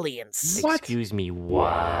aliens. What? Excuse me,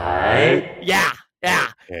 what? Yeah.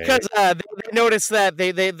 Because they notice that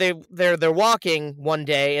they're walking one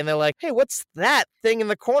day and they're like, hey, what's that thing in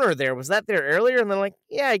the corner there? Was that there earlier? And they're like,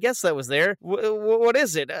 yeah, I guess that was there. What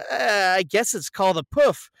is it? I guess it's called a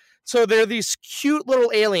poof. So they're these cute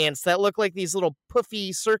little aliens that look like these little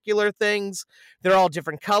puffy circular things. They're all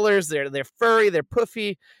different colors. They're furry. They're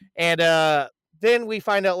puffy. And then we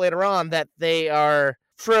find out later on that they are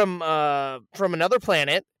from another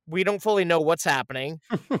planet. We don't fully know what's happening,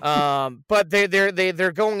 but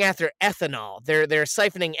they're going after ethanol. They're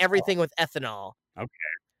siphoning everything with ethanol. Okay.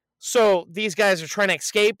 So these guys are trying to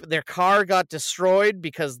escape. Their car got destroyed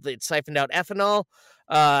because it siphoned out ethanol,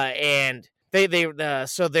 and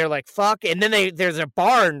so they're like fuck. And then there's a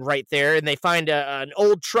barn right there, and they find an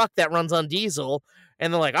old truck that runs on diesel,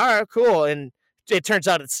 and they're like, all right, cool. And it turns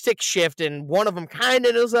out it's stick shift, and one of them kind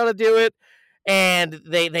of knows how to do it. And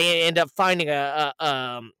they end up finding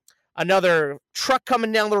another truck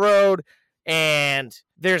coming down the road, and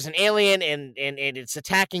there's an alien, and it's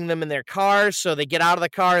attacking them in their car. So they get out of the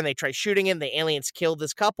car and they try shooting him. The aliens kill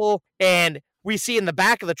this couple, and we see in the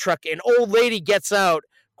back of the truck an old lady gets out,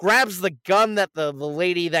 grabs the gun that the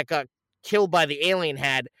lady that got killed by the alien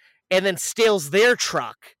had, and then steals their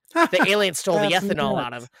truck. The alien stole the ethanol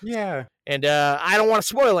out of. Yeah. And I don't want to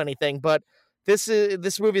spoil anything, but this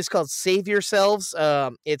movie is called Save Yourselves.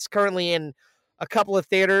 It's currently in a couple of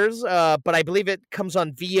theaters, but I believe it comes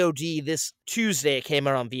on VOD this Tuesday. It came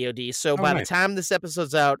out on VOD. So by the time this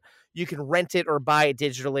episode's out, you can rent it or buy it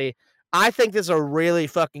digitally. I think this is a really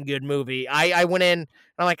fucking good movie. I went in, and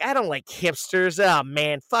I'm like, I don't like hipsters. Oh,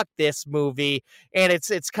 man, fuck this movie. And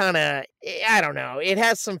it's kind of, I don't know. It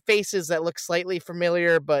has some faces that look slightly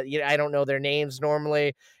familiar, but I don't know their names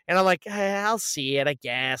normally. And I'm like, I'll see it, I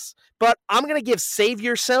guess. But I'm going to give Save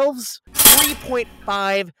Yourselves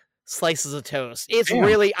 3.5 slices of toast. It's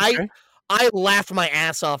really, okay. I laughed my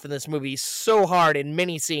ass off in this movie so hard in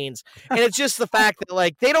many scenes. And it's just the fact that,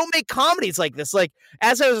 like, they don't make comedies like this. Like,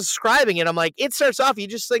 as I was describing it, I'm like, it starts off, you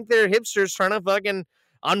just think they're hipsters trying to fucking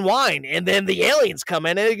unwind. And then the aliens come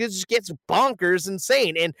in and it just gets bonkers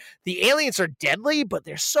insane. And the aliens are deadly, but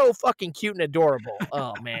they're so fucking cute and adorable.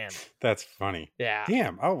 Oh, man. That's funny. Yeah.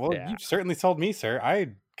 Damn. Oh, well, you certainly sold me, sir.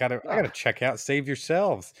 I gotta check out Save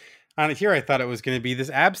Yourselves. On here, I thought it was going to be this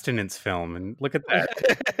abstinence film, and look at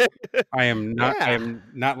that. I am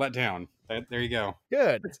not let down. There you go.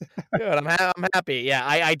 Good. I'm happy. Yeah,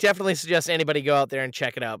 I definitely suggest anybody go out there and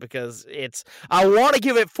check it out because I want to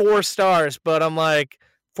give it 4 stars, but I'm like,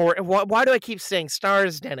 why do I keep saying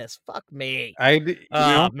stars, Dennis? Fuck me.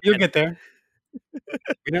 You'll get there.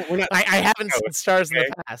 We're not. I haven't seen stars in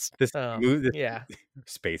the past. Yeah.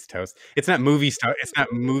 Space Toast. It's not movie star. It's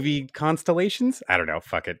not movie constellations. I don't know.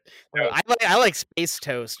 Fuck it. I like Space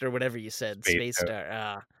Toast or whatever you said. Space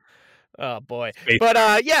Star. Oh boy. Space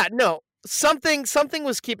but no. Something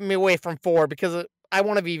was keeping me away from 4 because I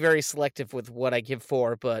want to be very selective with what I give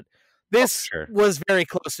 4. But This sure. was very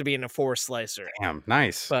close to being a 4 slicer. Damn,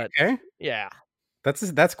 nice. But Okay. yeah.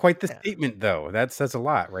 That's quite the Yeah. statement, though. That says a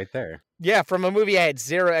lot right there. Yeah, from a movie I had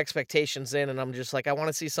 0 expectations in, and I'm just like, I want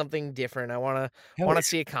to see something different. I want Hell to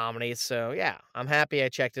see a comedy. So yeah, I'm happy I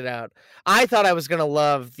checked it out. I thought I was gonna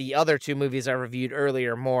love the other 2 movies I reviewed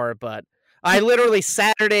earlier more, but I literally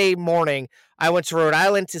Saturday morning I went to Rhode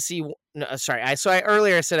Island to see. No, sorry,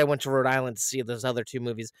 earlier I said I went to Rhode Island to see those other 2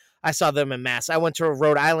 movies. I saw them en masse. I went to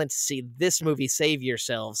Rhode Island to see this movie, Save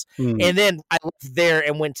Yourselves, and then I left there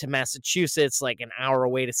and went to Massachusetts, like an hour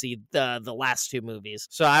away, to see the last 2 movies.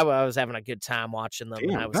 So I was having a good time watching them,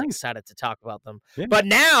 and Damn, I was nice. excited to talk about them. Yeah. But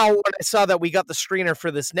now, when I saw that we got the screener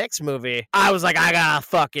for this next movie, I was like, I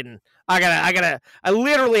saw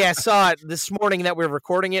it this morning that we were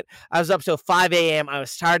recording it. I was up till 5 a.m. I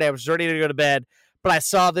was tired. I was ready to go to bed. But I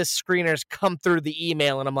saw this screeners come through the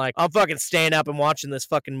email, and I'm like, I'm fucking staying up and watching this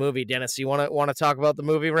fucking movie. Dennis, you want to talk about the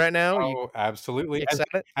movie right now? Oh, absolutely.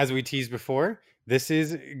 Excited? As we teased before, this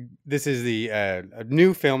is the a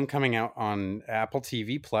new film coming out on Apple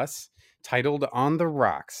TV Plus, titled On the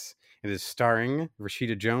Rocks. It is starring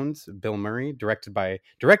Rashida Jones, Bill Murray,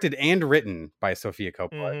 directed and written by Sofia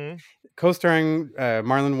Coppola, Mhm. co-starring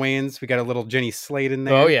Marlon Wayans. We got a little Jenny Slate in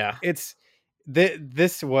there. Oh yeah.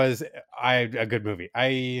 This was a good movie.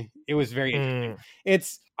 It was very interesting.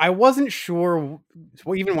 Mm. I wasn't sure.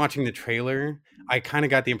 Well, even watching the trailer, I kind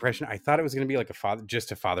of got the impression. I thought it was going to be like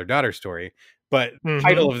just a father-daughter story, but the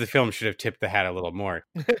title of the film should have tipped the hat a little more.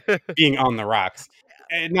 Being On the Rocks,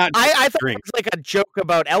 and not. I thought drink. it was like a joke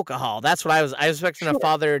about alcohol. That's what I was expecting, a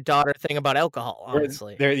father-daughter thing about alcohol.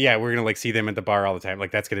 Honestly, We're gonna like see them at the bar all the time.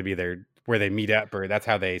 Like that's gonna be where they meet up, or that's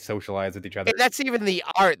how they socialize with each other. And that's even the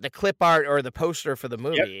art, the clip art, or the poster for the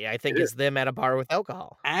movie. I think is them at a bar with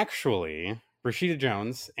alcohol. Actually, Rashida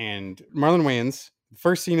Jones and Marlon Wayans,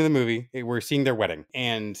 first scene of the movie, we're seeing their wedding,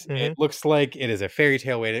 and it looks like it is a fairy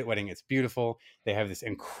tale wedding. It's beautiful. They have this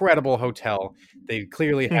incredible hotel. They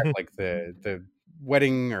clearly had like the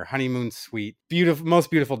wedding or honeymoon suite.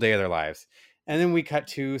 Most beautiful day of their lives. And then we cut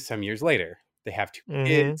to some years later. They have 2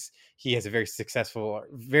 kids. He has a very successful,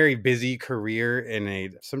 very busy career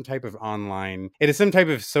in some type of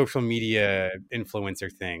social media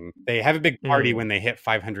influencer thing. They have a big party when they hit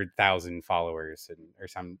 500,000 followers or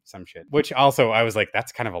some shit. Which also, I was like,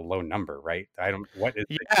 that's kind of a low number, right? What is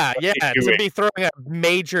to be throwing a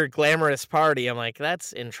major glamorous party. I'm like,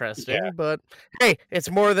 that's interesting. Yeah. But hey,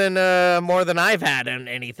 it's more than I've had in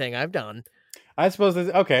anything I've done. I suppose that's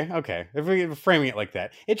okay. If we're framing it like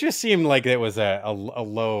that, it just seemed like it was a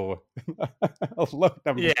low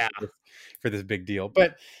number for this big deal.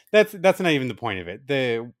 But that's not even the point of it.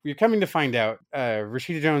 You're coming to find out,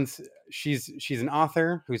 Rashida Jones, she's an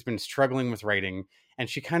author who's been struggling with writing, and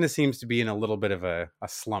she kind of seems to be in a little bit of a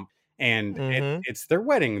slump. And it's their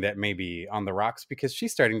wedding that may be on the rocks because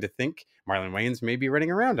she's starting to think Marlon Wayans may be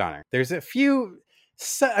running around on her. There's a few.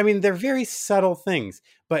 They're very subtle things,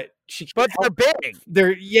 but they're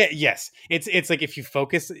big. Yes. It's like if you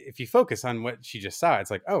focus on what she just saw, it's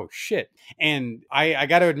like, oh shit. And I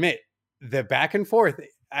got to admit, the back and forth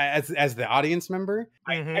as the audience member,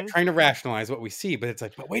 I'm trying to rationalize what we see, but it's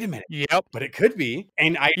like, but wait a minute. Yep. But it could be.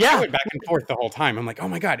 And I went back and forth the whole time. I'm like, oh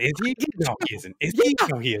my God, is he? No, he isn't. Is he?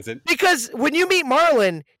 No, he isn't. Because when you meet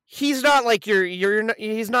Marlon, he's not like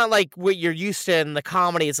he's not like what you're used to in the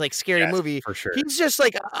comedies, like scary movie. For sure. He's just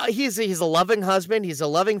like he's a loving husband, he's a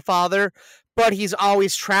loving father, but he's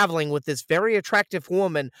always traveling with this very attractive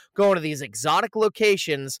woman, going to these exotic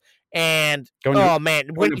locations. And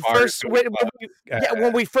when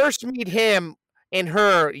we first meet him and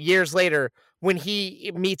her years later, when he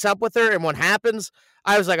meets up with her and what happens,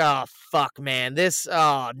 I was like, oh fuck, man,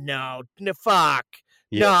 no, fuck.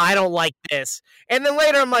 Yeah. No, I don't like this. And then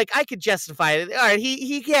later I'm like, I could justify it. All right,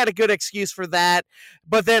 he had a good excuse for that.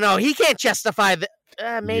 But then, he can't justify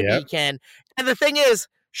that. Maybe he can. And the thing is,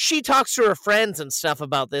 she talks to her friends and stuff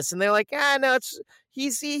about this, and they're like, no,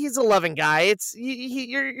 he's a loving guy.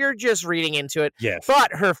 You're just reading into it. Yes.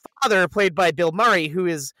 But her father, played by Bill Murray, who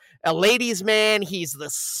is a ladies' man, he's the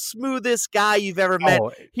smoothest guy you've ever met.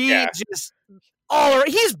 He's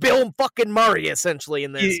Bill fucking Murray essentially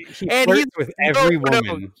in this. He flirts with every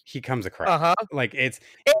woman he comes across. Like it's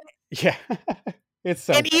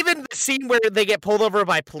so. And even the scene where they get pulled over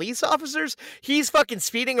by police officers, he's fucking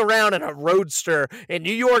speeding around in a roadster in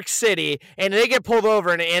New York City, and they get pulled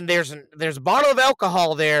over, and there's a bottle of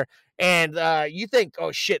alcohol there, and you think,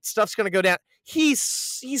 oh shit, stuff's gonna go down. He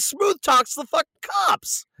smooth talks the fucking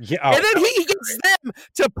cops. Yeah, and then he gets them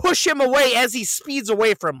to push him away as he speeds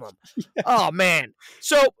away from them. Yeah. Oh man.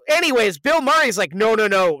 So anyways, Bill Murray's like, no,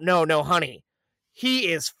 honey.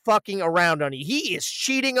 he is fucking around on you. He is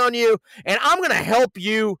cheating on you, and I'm going to help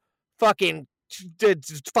you fucking to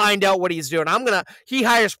find out what he's doing. He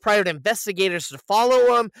hires private investigators to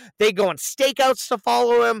follow him. They go on stakeouts to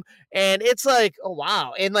follow him. And it's like, oh,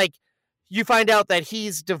 wow. And like, you find out that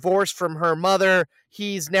he's divorced from her mother.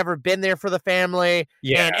 He's never been there for the family.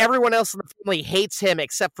 Yeah. And everyone else in the family hates him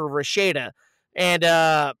except for Rashida. And,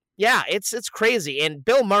 yeah, it's crazy. And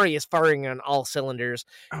Bill Murray is firing on all cylinders.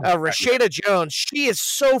 Rashida Jones, she is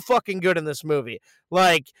so fucking good in this movie.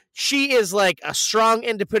 Like, she is like a strong,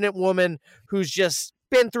 independent woman who's just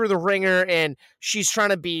been through the ringer, and she's trying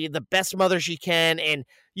to be the best mother she can. And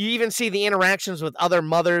you even see the interactions with other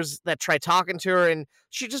mothers that try talking to her, and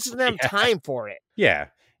she just doesn't have time for it. Yeah.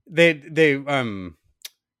 They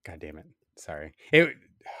God damn it. Sorry.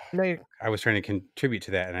 I was trying to contribute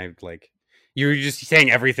to that, and I like, you were just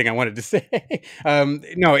saying everything I wanted to say.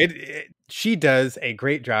 No, she does a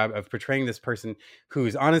great job of portraying this person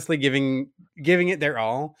who's honestly giving it their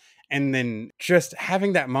all, and then just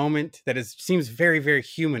having that moment that seems very, very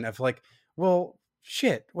human of like, well,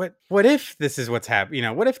 shit, what if this is what's happening? You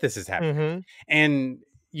know, what if this is happening? Mm-hmm. And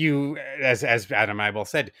you, as Adam Eibel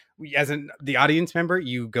said, as the audience member,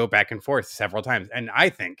 you go back and forth several times, and I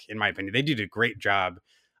think, in my opinion, they did a great job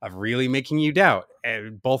of really making you doubt,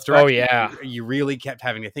 and both directions. Oh yeah, you really kept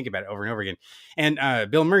having to think about it over and over again. And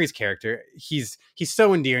Bill Murray's character, he's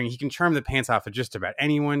so endearing. He can charm the pants off of just about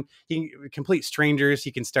anyone. He can complete strangers.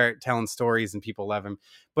 He can start telling stories, and people love him.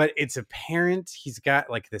 But it's apparent he's got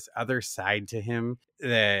like this other side to him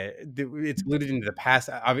that it's alluded into the past.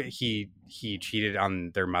 He cheated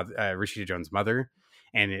on their mother, Rashida Jones' mother.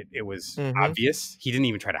 And it was obvious. He didn't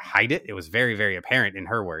even try to hide it. It was very, very apparent in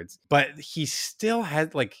her words. But he still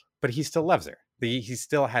had but he still loves her. He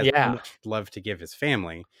still has so much love to give his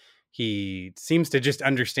family. He seems to just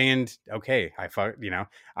understand, okay, I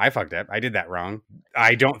fucked up. I did that wrong.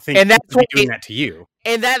 I don't think that's why doing that to you.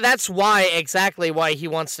 And that's exactly why he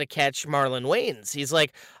wants to catch Marlon Wayans. He's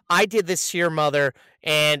like, I did this to your mother,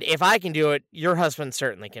 and if I can do it, your husband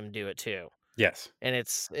certainly can do it too. Yes. And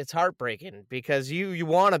it's heartbreaking because you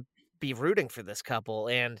want to be rooting for this couple,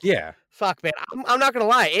 and fuck, man, I'm not gonna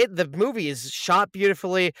lie, the movie is shot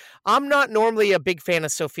beautifully. I'm not normally a big fan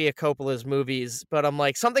of Sofia Coppola's movies, but I'm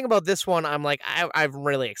like, something about this one, I'm like, I'm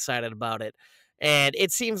really excited about it. And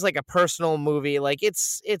it seems like a personal movie. Like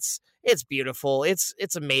it's beautiful.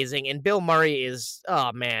 It's amazing. And Bill Murray is,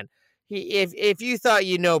 oh man, if you thought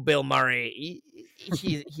you know Bill Murray,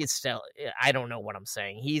 he's still, I don't know what I'm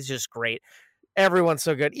saying. He's just great. Everyone's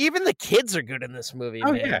so good. Even the kids are good in this movie.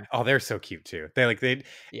 Oh man. yeah. Oh, they're so cute too.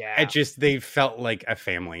 They felt like a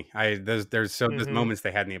family. There's moments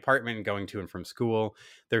they had in the apartment, going to and from school.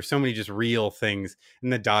 There's so many just real things.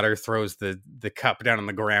 And the daughter throws the cup down on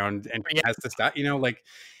the ground and has to stop. You know, like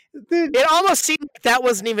it almost seemed like that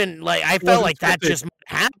wasn't even like, I felt like that just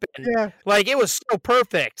happened. Yeah, like it was so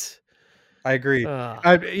perfect. I agree.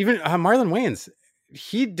 Even Marlon Wayans,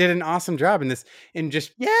 he did an awesome job in this, in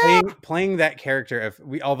just playing that character of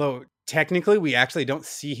although technically we actually don't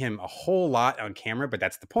see him a whole lot on camera, but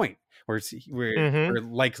that's the point. We're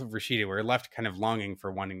like Rashida, we're left kind of longing for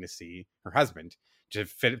wanting to see her husband to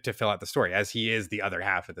fill out the story, as he is the other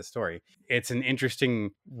half of the story. It's an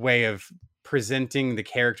interesting way of presenting the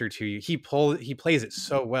character to you. He plays it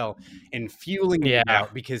so well and fueling it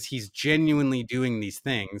out, because he's genuinely doing these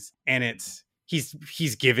things, and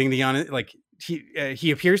he's giving the honest, like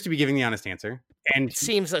he appears to be giving the honest answer, and it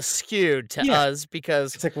seems skewed to us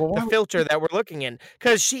because it's like, the filter that we're looking in,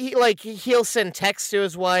 because he'll send texts to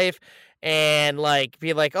his wife and like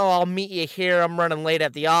be like, oh, I'll meet you here, I'm running late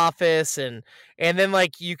at the office, and then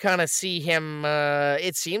like you kind of see him,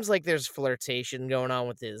 it seems like there's flirtation going on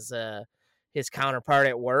with his counterpart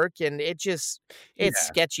at work, and it's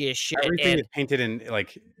sketchy as shit. Everything is painted in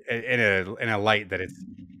like in a light that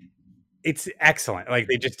it's excellent. Like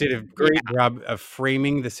they just did a great job of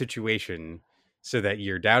framing the situation so that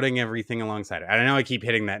you're doubting everything alongside it. I know I keep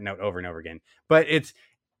hitting that note over and over again, but it's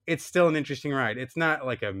still an interesting ride. It's not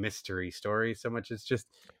like a mystery story so much. It's just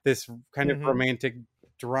this kind of romantic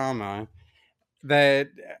drama that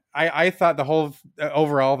I thought the whole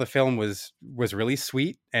overall the film was really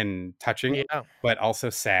sweet and touching, but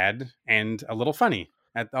also sad and a little funny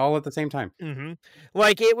all at the same time.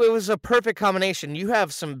 Like it was a perfect combination. You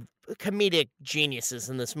have some comedic geniuses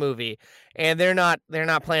in this movie, and they're not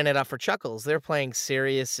playing it up for chuckles. They're playing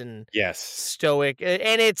serious and stoic,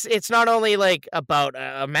 and it's not only like about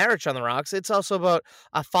a marriage on the rocks, it's also about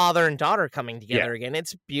a father and daughter coming together again.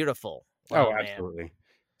 It's beautiful. Oh, absolutely.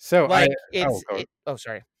 So Like oh, oh,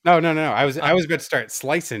 sorry. no. I Uh, was about to start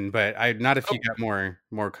slicing, but not if you oh, got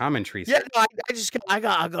more commentary. yeah, no, I just I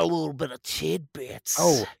got a little bit of tidbits.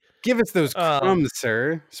 Oh, give us those Um, crumbs,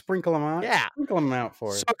 sir. yeah. Sprinkle them out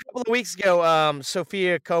for So us. a couple of weeks ago,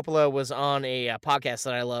 Sophia Coppola was on a podcast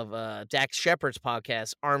that I love, Dax Shepard's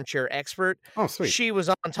podcast, Armchair Expert. Oh, sweet. She was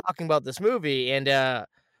on talking about this movie, and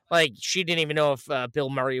like she didn't even know if Bill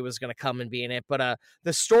Murray was going to come and be in it. But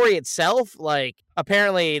the story itself, like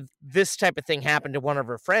apparently this type of thing happened to one of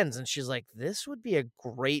her friends, and she's like, "This would be a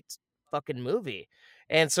great fucking movie."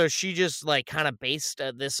 And so she just like kind of based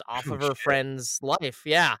this off Oh, of her shit. friend's life,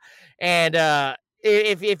 yeah. And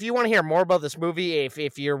if you want to hear more about this movie,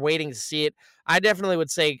 if you're waiting to see it, I definitely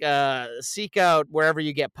would say seek out wherever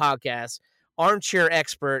you get podcasts. Armchair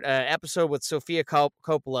Expert episode with Sophia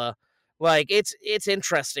Coppola. Like it's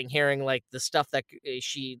interesting hearing like the stuff that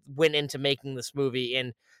she went into making this movie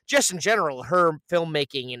and just in general her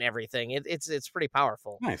filmmaking and everything. It's pretty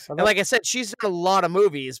powerful. Nice. And like I said, she's done a lot of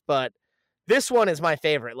movies, but this one is my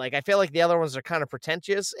favorite. Like I feel like the other ones are kind of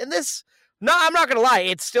pretentious, and this no, I'm not gonna lie,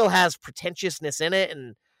 it still has pretentiousness in it,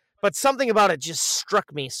 and but something about it just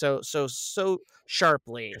struck me so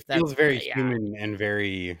sharply It that feels very yeah. human and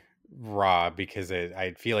very raw because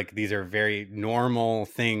I feel like these are very normal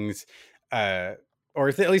things, uh, or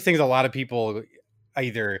at least things a lot of people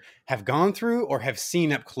either have gone through or have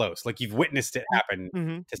seen up close. Like you've witnessed it happen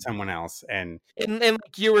Mhm. to someone else, and And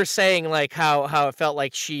like you were saying, like how it felt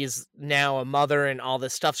like she's now a mother and all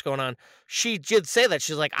this stuff's going on. She did say that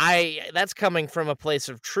she's like, that's coming from a place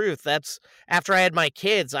of truth. That's after I had my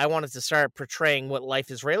kids, I wanted to start portraying what life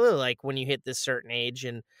is really like when you hit this certain age.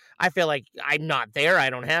 And I feel like I'm not there. I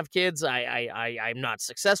don't have kids. I'm not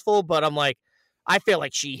successful, but I'm like, I feel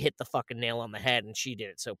like she hit the fucking nail on the head and she did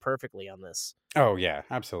it so perfectly on this. oh yeah,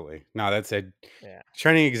 absolutely. No, that's a Yeah.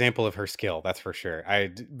 shining example of her skill. That's for sure.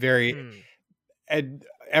 Very Hmm.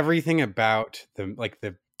 everything about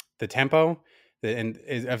the tempo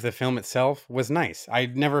of the film itself was nice. I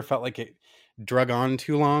never felt like it drug on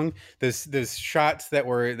too long. Those shots that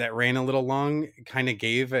ran a little long kind of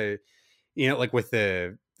gave a, like with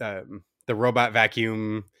the robot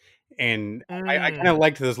vacuum, and I kind of Mm.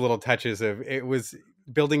 liked those little touches of it was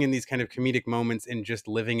building in these kind of comedic moments and just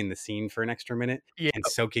living in the scene for an extra minute Yeah. and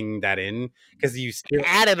soaking that in because you still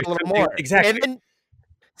Added a there's little something more. And exactly. then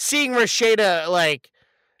seeing Rashada, like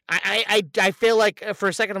I feel like for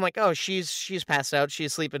a second I'm like, oh, she's passed out,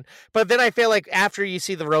 she's sleeping. But then I feel like after you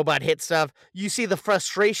see the robot hit stuff, you see the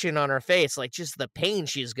frustration on her face, like just the pain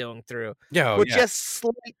she's going through, Yeah, oh, with yeah. just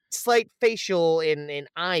slight facial and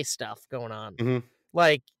eye stuff going on. Mhm.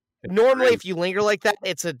 Like It's normally, grim. if you linger like that,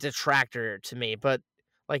 it's a detractor to me. But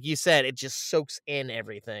like you said, it just soaks in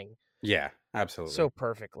everything Yeah, absolutely. so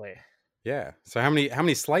perfectly. Yeah. So how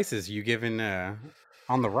many slices you given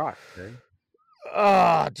on the rock, right?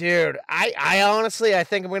 Oh, dude, I honestly, I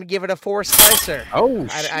think I'm gonna give it a 4 slicer. Oh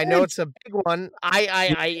I know shit. it's a big one.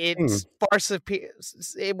 Dang.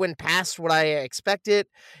 It's it went past what I expected.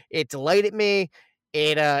 It delighted me.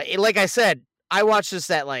 It like I said, I watched this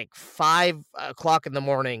at like 5 o'clock in the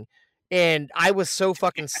morning, and I was so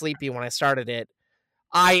fucking sleepy when I started it.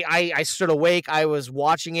 I stood awake. I was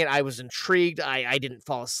watching it. I was intrigued. I didn't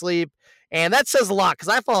fall asleep, and that says a lot because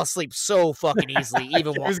I fall asleep so fucking easily,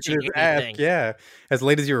 even I was watching gonna ask, anything. yeah. As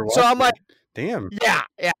late as you were So I'm watching like, it. Damn. yeah,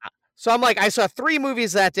 yeah. So I'm like, I saw 3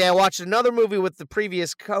 movies that day. I watched another movie with the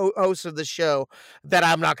previous co-host of the show that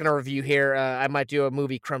I'm not going to review here. I might do a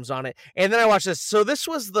movie crumbs on it. And then I watched this. So this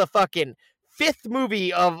was the fucking 5th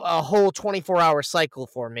movie of a whole 24-hour cycle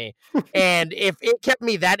for me. And if it kept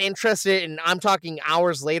me that interested, and I'm talking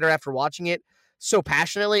hours later after watching it so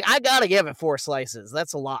passionately, I got to give it 4 slices.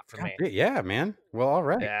 That's a lot for God, me. yeah, man. Well, all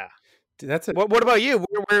right. Yeah. That's a What about you?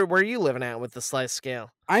 Where are you living at with the slice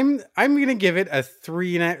scale? I'm gonna give it a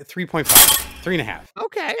 3.5, 3.5.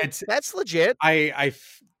 Okay, It's that's legit.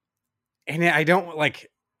 and I don't like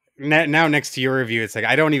now next to your review. It's like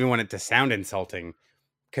I don't even want it to sound insulting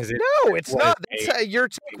because No, it's was not. That's a your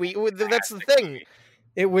take. That's the fantastic thing. movie.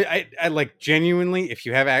 It would I like genuinely if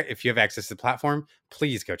you have access to the platform,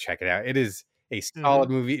 please go check it out. It is a Mhm. solid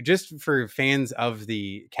movie just for fans of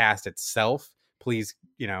the cast itself. Please,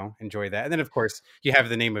 enjoy that. And then of course you have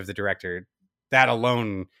the name of the director. That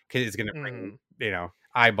alone is going to bring Mhm.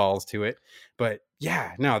 eyeballs to it. But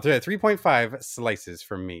yeah, no, 3.5 slices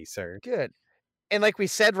from me, sir. Good. And like we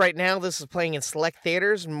said, right now this is playing in select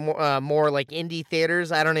theaters, more like indie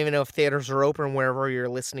theaters. I don't even know if theaters are open wherever you're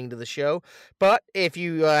listening to the show. But if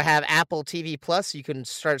you have Apple TV Plus, you can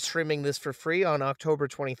start streaming this for free on October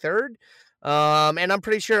 23rd. And I'm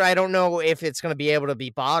pretty sure I don't know if it's going to be able to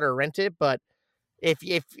be bought or rented, but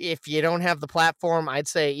if you don't have the platform, I'd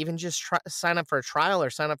say even just sign up for a trial or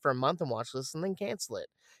sign up for a month and watch this, and then cancel it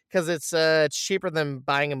because it's cheaper than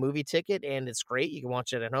buying a movie ticket, and it's great. You can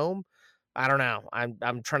watch it at home. I don't know.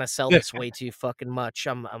 I'm trying to sell this way too fucking much.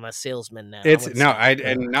 I'm a salesman now. It's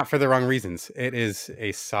and not for the wrong reasons. It is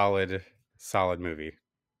a solid movie.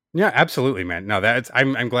 Yeah, absolutely, man. No,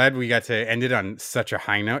 I'm glad we got to end it on such a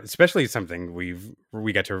high note, especially something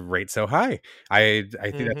we got to rate so high. I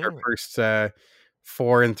think that's our first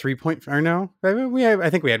 4 and 3 point, or no, I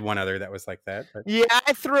think we had one other that was like that. But. Yeah,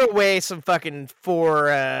 I threw away some fucking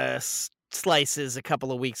 4 slices a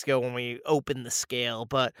couple of weeks ago when we opened the scale,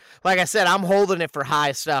 but like I said, I'm holding it for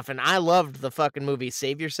high stuff, and I loved the fucking movie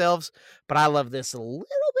Save Yourselves, but I love this a little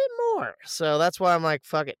bit more, so that's why I'm like,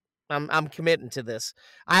 fuck it. I'm committing to this.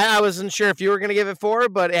 I wasn't sure if you were going to give it 4,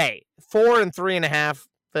 but hey, 4 and 3.5,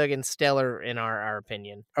 fucking stellar in our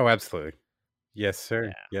opinion. Oh, absolutely. Yes, sir.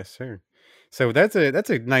 Yeah. Yes, sir. So that's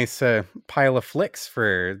a nice pile of flicks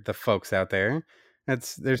for the folks out there.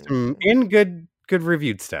 There's some good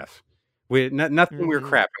reviewed stuff. Nothing we're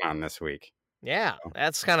crapping on this week. Yeah,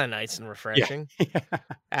 that's kind of nice and refreshing. Yeah.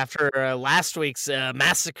 After last week's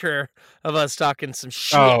massacre of us talking some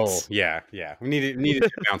shit. Oh, yeah. We needed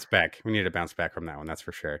to bounce back. We needed to bounce back from that one, that's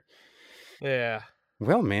for sure. Yeah.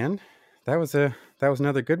 Well, man, that was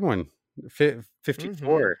another good one.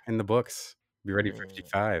 54 in the books. Be ready for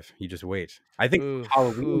 55. You just wait. I think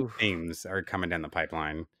Halloween themes are coming down the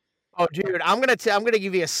pipeline. Oh, dude, I'm gonna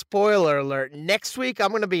give you a spoiler alert. Next week,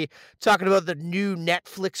 I'm gonna be talking about the new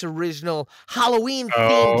Netflix original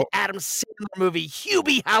Halloween-themed Adam Sandler movie,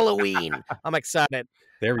 Hubie Halloween. I'm excited.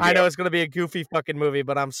 There we go. I know it's gonna be a goofy fucking movie,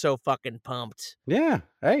 but I'm so fucking pumped. Yeah.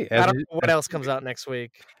 Hey, I don't know what else comes out next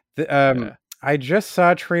week. I just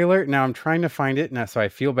saw a trailer. Now I'm trying to find it. Now, so I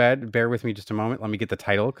feel bad. Bear with me just a moment. Let me get the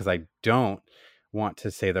title because I don't want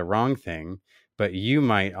to say the wrong thing. But you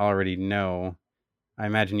might already know. I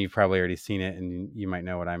imagine you've probably already seen it, and you might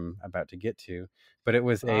know what I'm about to get to. But it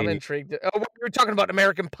was I'm intrigued. Oh, we were talking about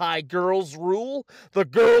American Pie Girls Rule, the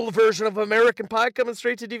girl version of American Pie coming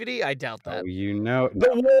straight to DVD. I doubt that. Oh, you know, The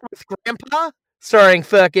War with Grandpa, starring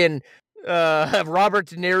fucking Robert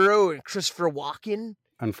De Niro and Christopher Walken.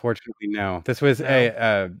 Unfortunately, no. This was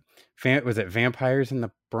was it Vampires in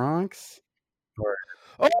the Bronx?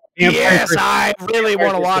 Or yes, I really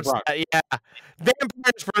want to watch that. Yeah,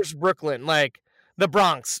 Vampires vs. Brooklyn, like the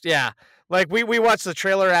Bronx. Yeah, like we watched the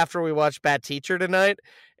trailer after we watched Bad Teacher tonight,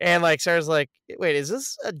 and like Sarah's like, "Wait, is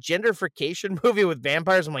this a gentrification movie with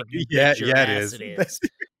vampires?" I'm like, "Yeah, it is." It is.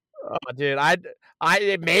 Oh, dude, I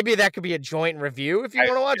maybe that could be a joint review if you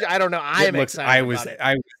want to watch it. I don't know. I am excited. I was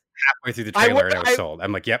halfway through the trailer and I was sold.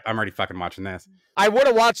 I'm like, yep, I'm already fucking watching this. I would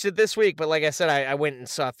have watched it this week, but like I said, I went and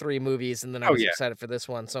saw 3 movies, and then I was excited for this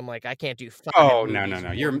one. So I'm like, I can't do 5 movies.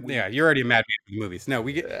 No. You're already mad with the movies. No,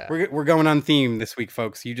 we're going on theme this week,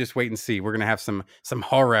 folks. You just wait and see. We're gonna have some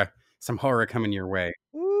horror coming your way.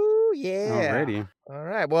 Ooh, yeah. Alrighty. All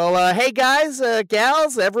right. Well, hey guys,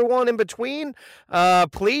 gals, everyone in between,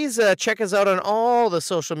 please check us out on all the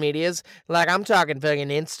social medias. Like I'm talking fucking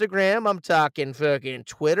Instagram, I'm talking fucking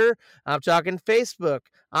Twitter, I'm talking Facebook,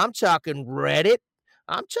 I'm talking Reddit,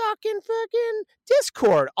 I'm talking fucking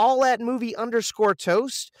Discord, all at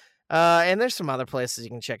movie_toast. And there's some other places you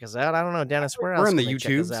can check us out. I don't know, Dennis, where else? We're on the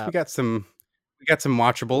YouTubes. We got some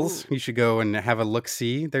watchables. You should go and have a look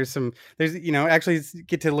see. There's actually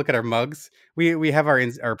get to look at our mugs. We have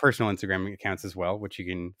our personal Instagram accounts as well, which you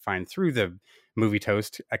can find through the Movie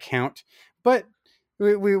Toast account. But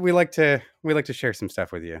we like to share some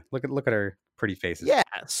stuff with you. Look at our pretty faces. Yeah.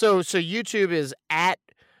 So YouTube is at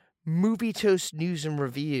Movie Toast News and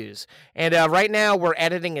Reviews, and right now we're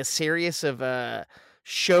editing a series of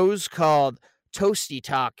shows called Toasty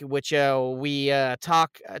Talk, which we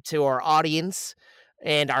talk to our audience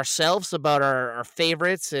and ourselves about our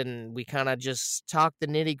favorites, and we kind of just talk the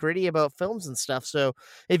nitty gritty about films and stuff. So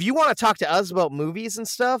if you want to talk to us about movies and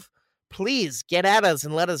stuff, please get at us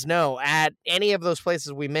and let us know at any of those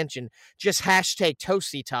places we mentioned. Just hashtag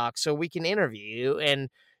Toasty Talk so we can interview you, and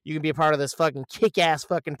you can be a part of this fucking kick-ass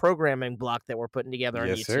fucking programming block that we're putting together on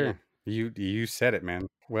YouTube. Yes, sir. You said it, man.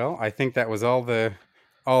 Well, I think that was all the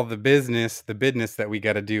business that we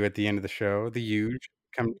got to do at the end of the show. The huge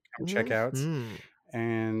come check outs.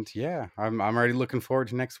 And yeah, I'm already looking forward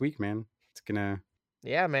to next week, man. It's gonna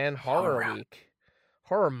man, horror week,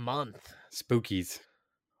 horror month, spookies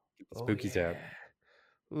out.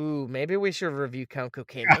 Ooh, maybe we should review Count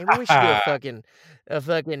Cocaine. Maybe we should do a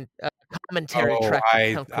fucking commentary track.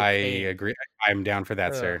 I agree. I'm down for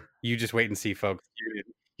that, sir. You just wait and see, folks.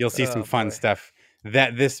 You'll see some fun stuff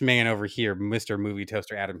that this man over here, Mr. Movie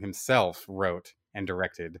Toaster Adam himself, wrote and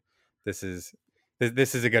directed. This is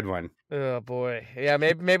This is a good one. Oh boy, yeah.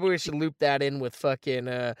 Maybe we should loop that in with fucking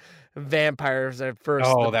vampires at first.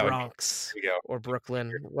 Oh, the that would be- Bronx There we go. or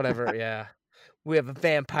Brooklyn, whatever. Yeah, we have a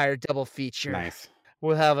vampire double feature. Nice.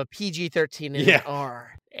 We'll have a PG-13 and Yeah. an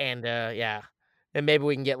R, and yeah, and maybe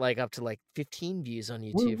we can get like up to like 15 views on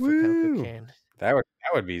YouTube for Woo-woo. Coco Can. That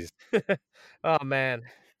would be Oh man,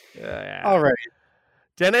 yeah. all right.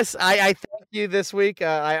 Dennis, I thank you this week.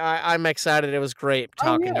 I'm excited. It was great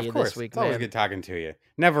talking to you this week, It's always man. good talking to you.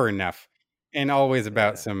 Never enough, and always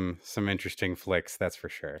about Yeah. some interesting flicks. That's for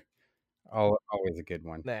sure. Always a good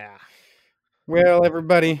one. Yeah. Well,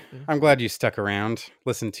 everybody, Mhm. I'm glad you stuck around.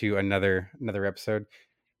 Listen to another episode,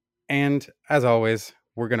 and as always,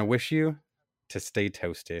 we're gonna wish you to stay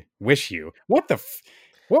toasty. Wish you. What the?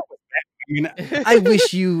 What was that? I mean, I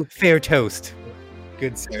wish you fair toast.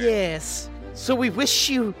 Good sir. Yes. So we wish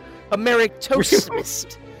you a Merry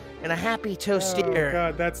Toastmas and a happy Toastier.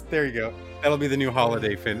 Oh God, there you go. That'll be the new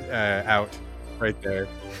holiday out right there.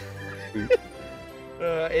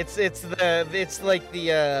 It's like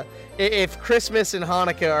the if Christmas and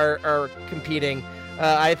Hanukkah are competing,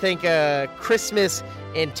 I think Christmas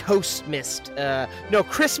and Toastmas. No,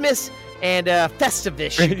 Christmas and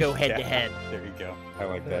Festivus should go head to head. There you go. I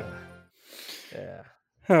like that. Yeah.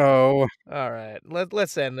 Oh, All right.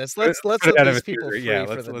 Let's end this. Let's put let it out of these its people misery. free Yeah,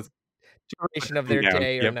 for let's the duration of their down.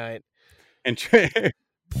 day or Yep. night. and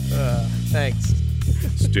Thanks.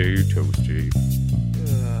 stay toasty.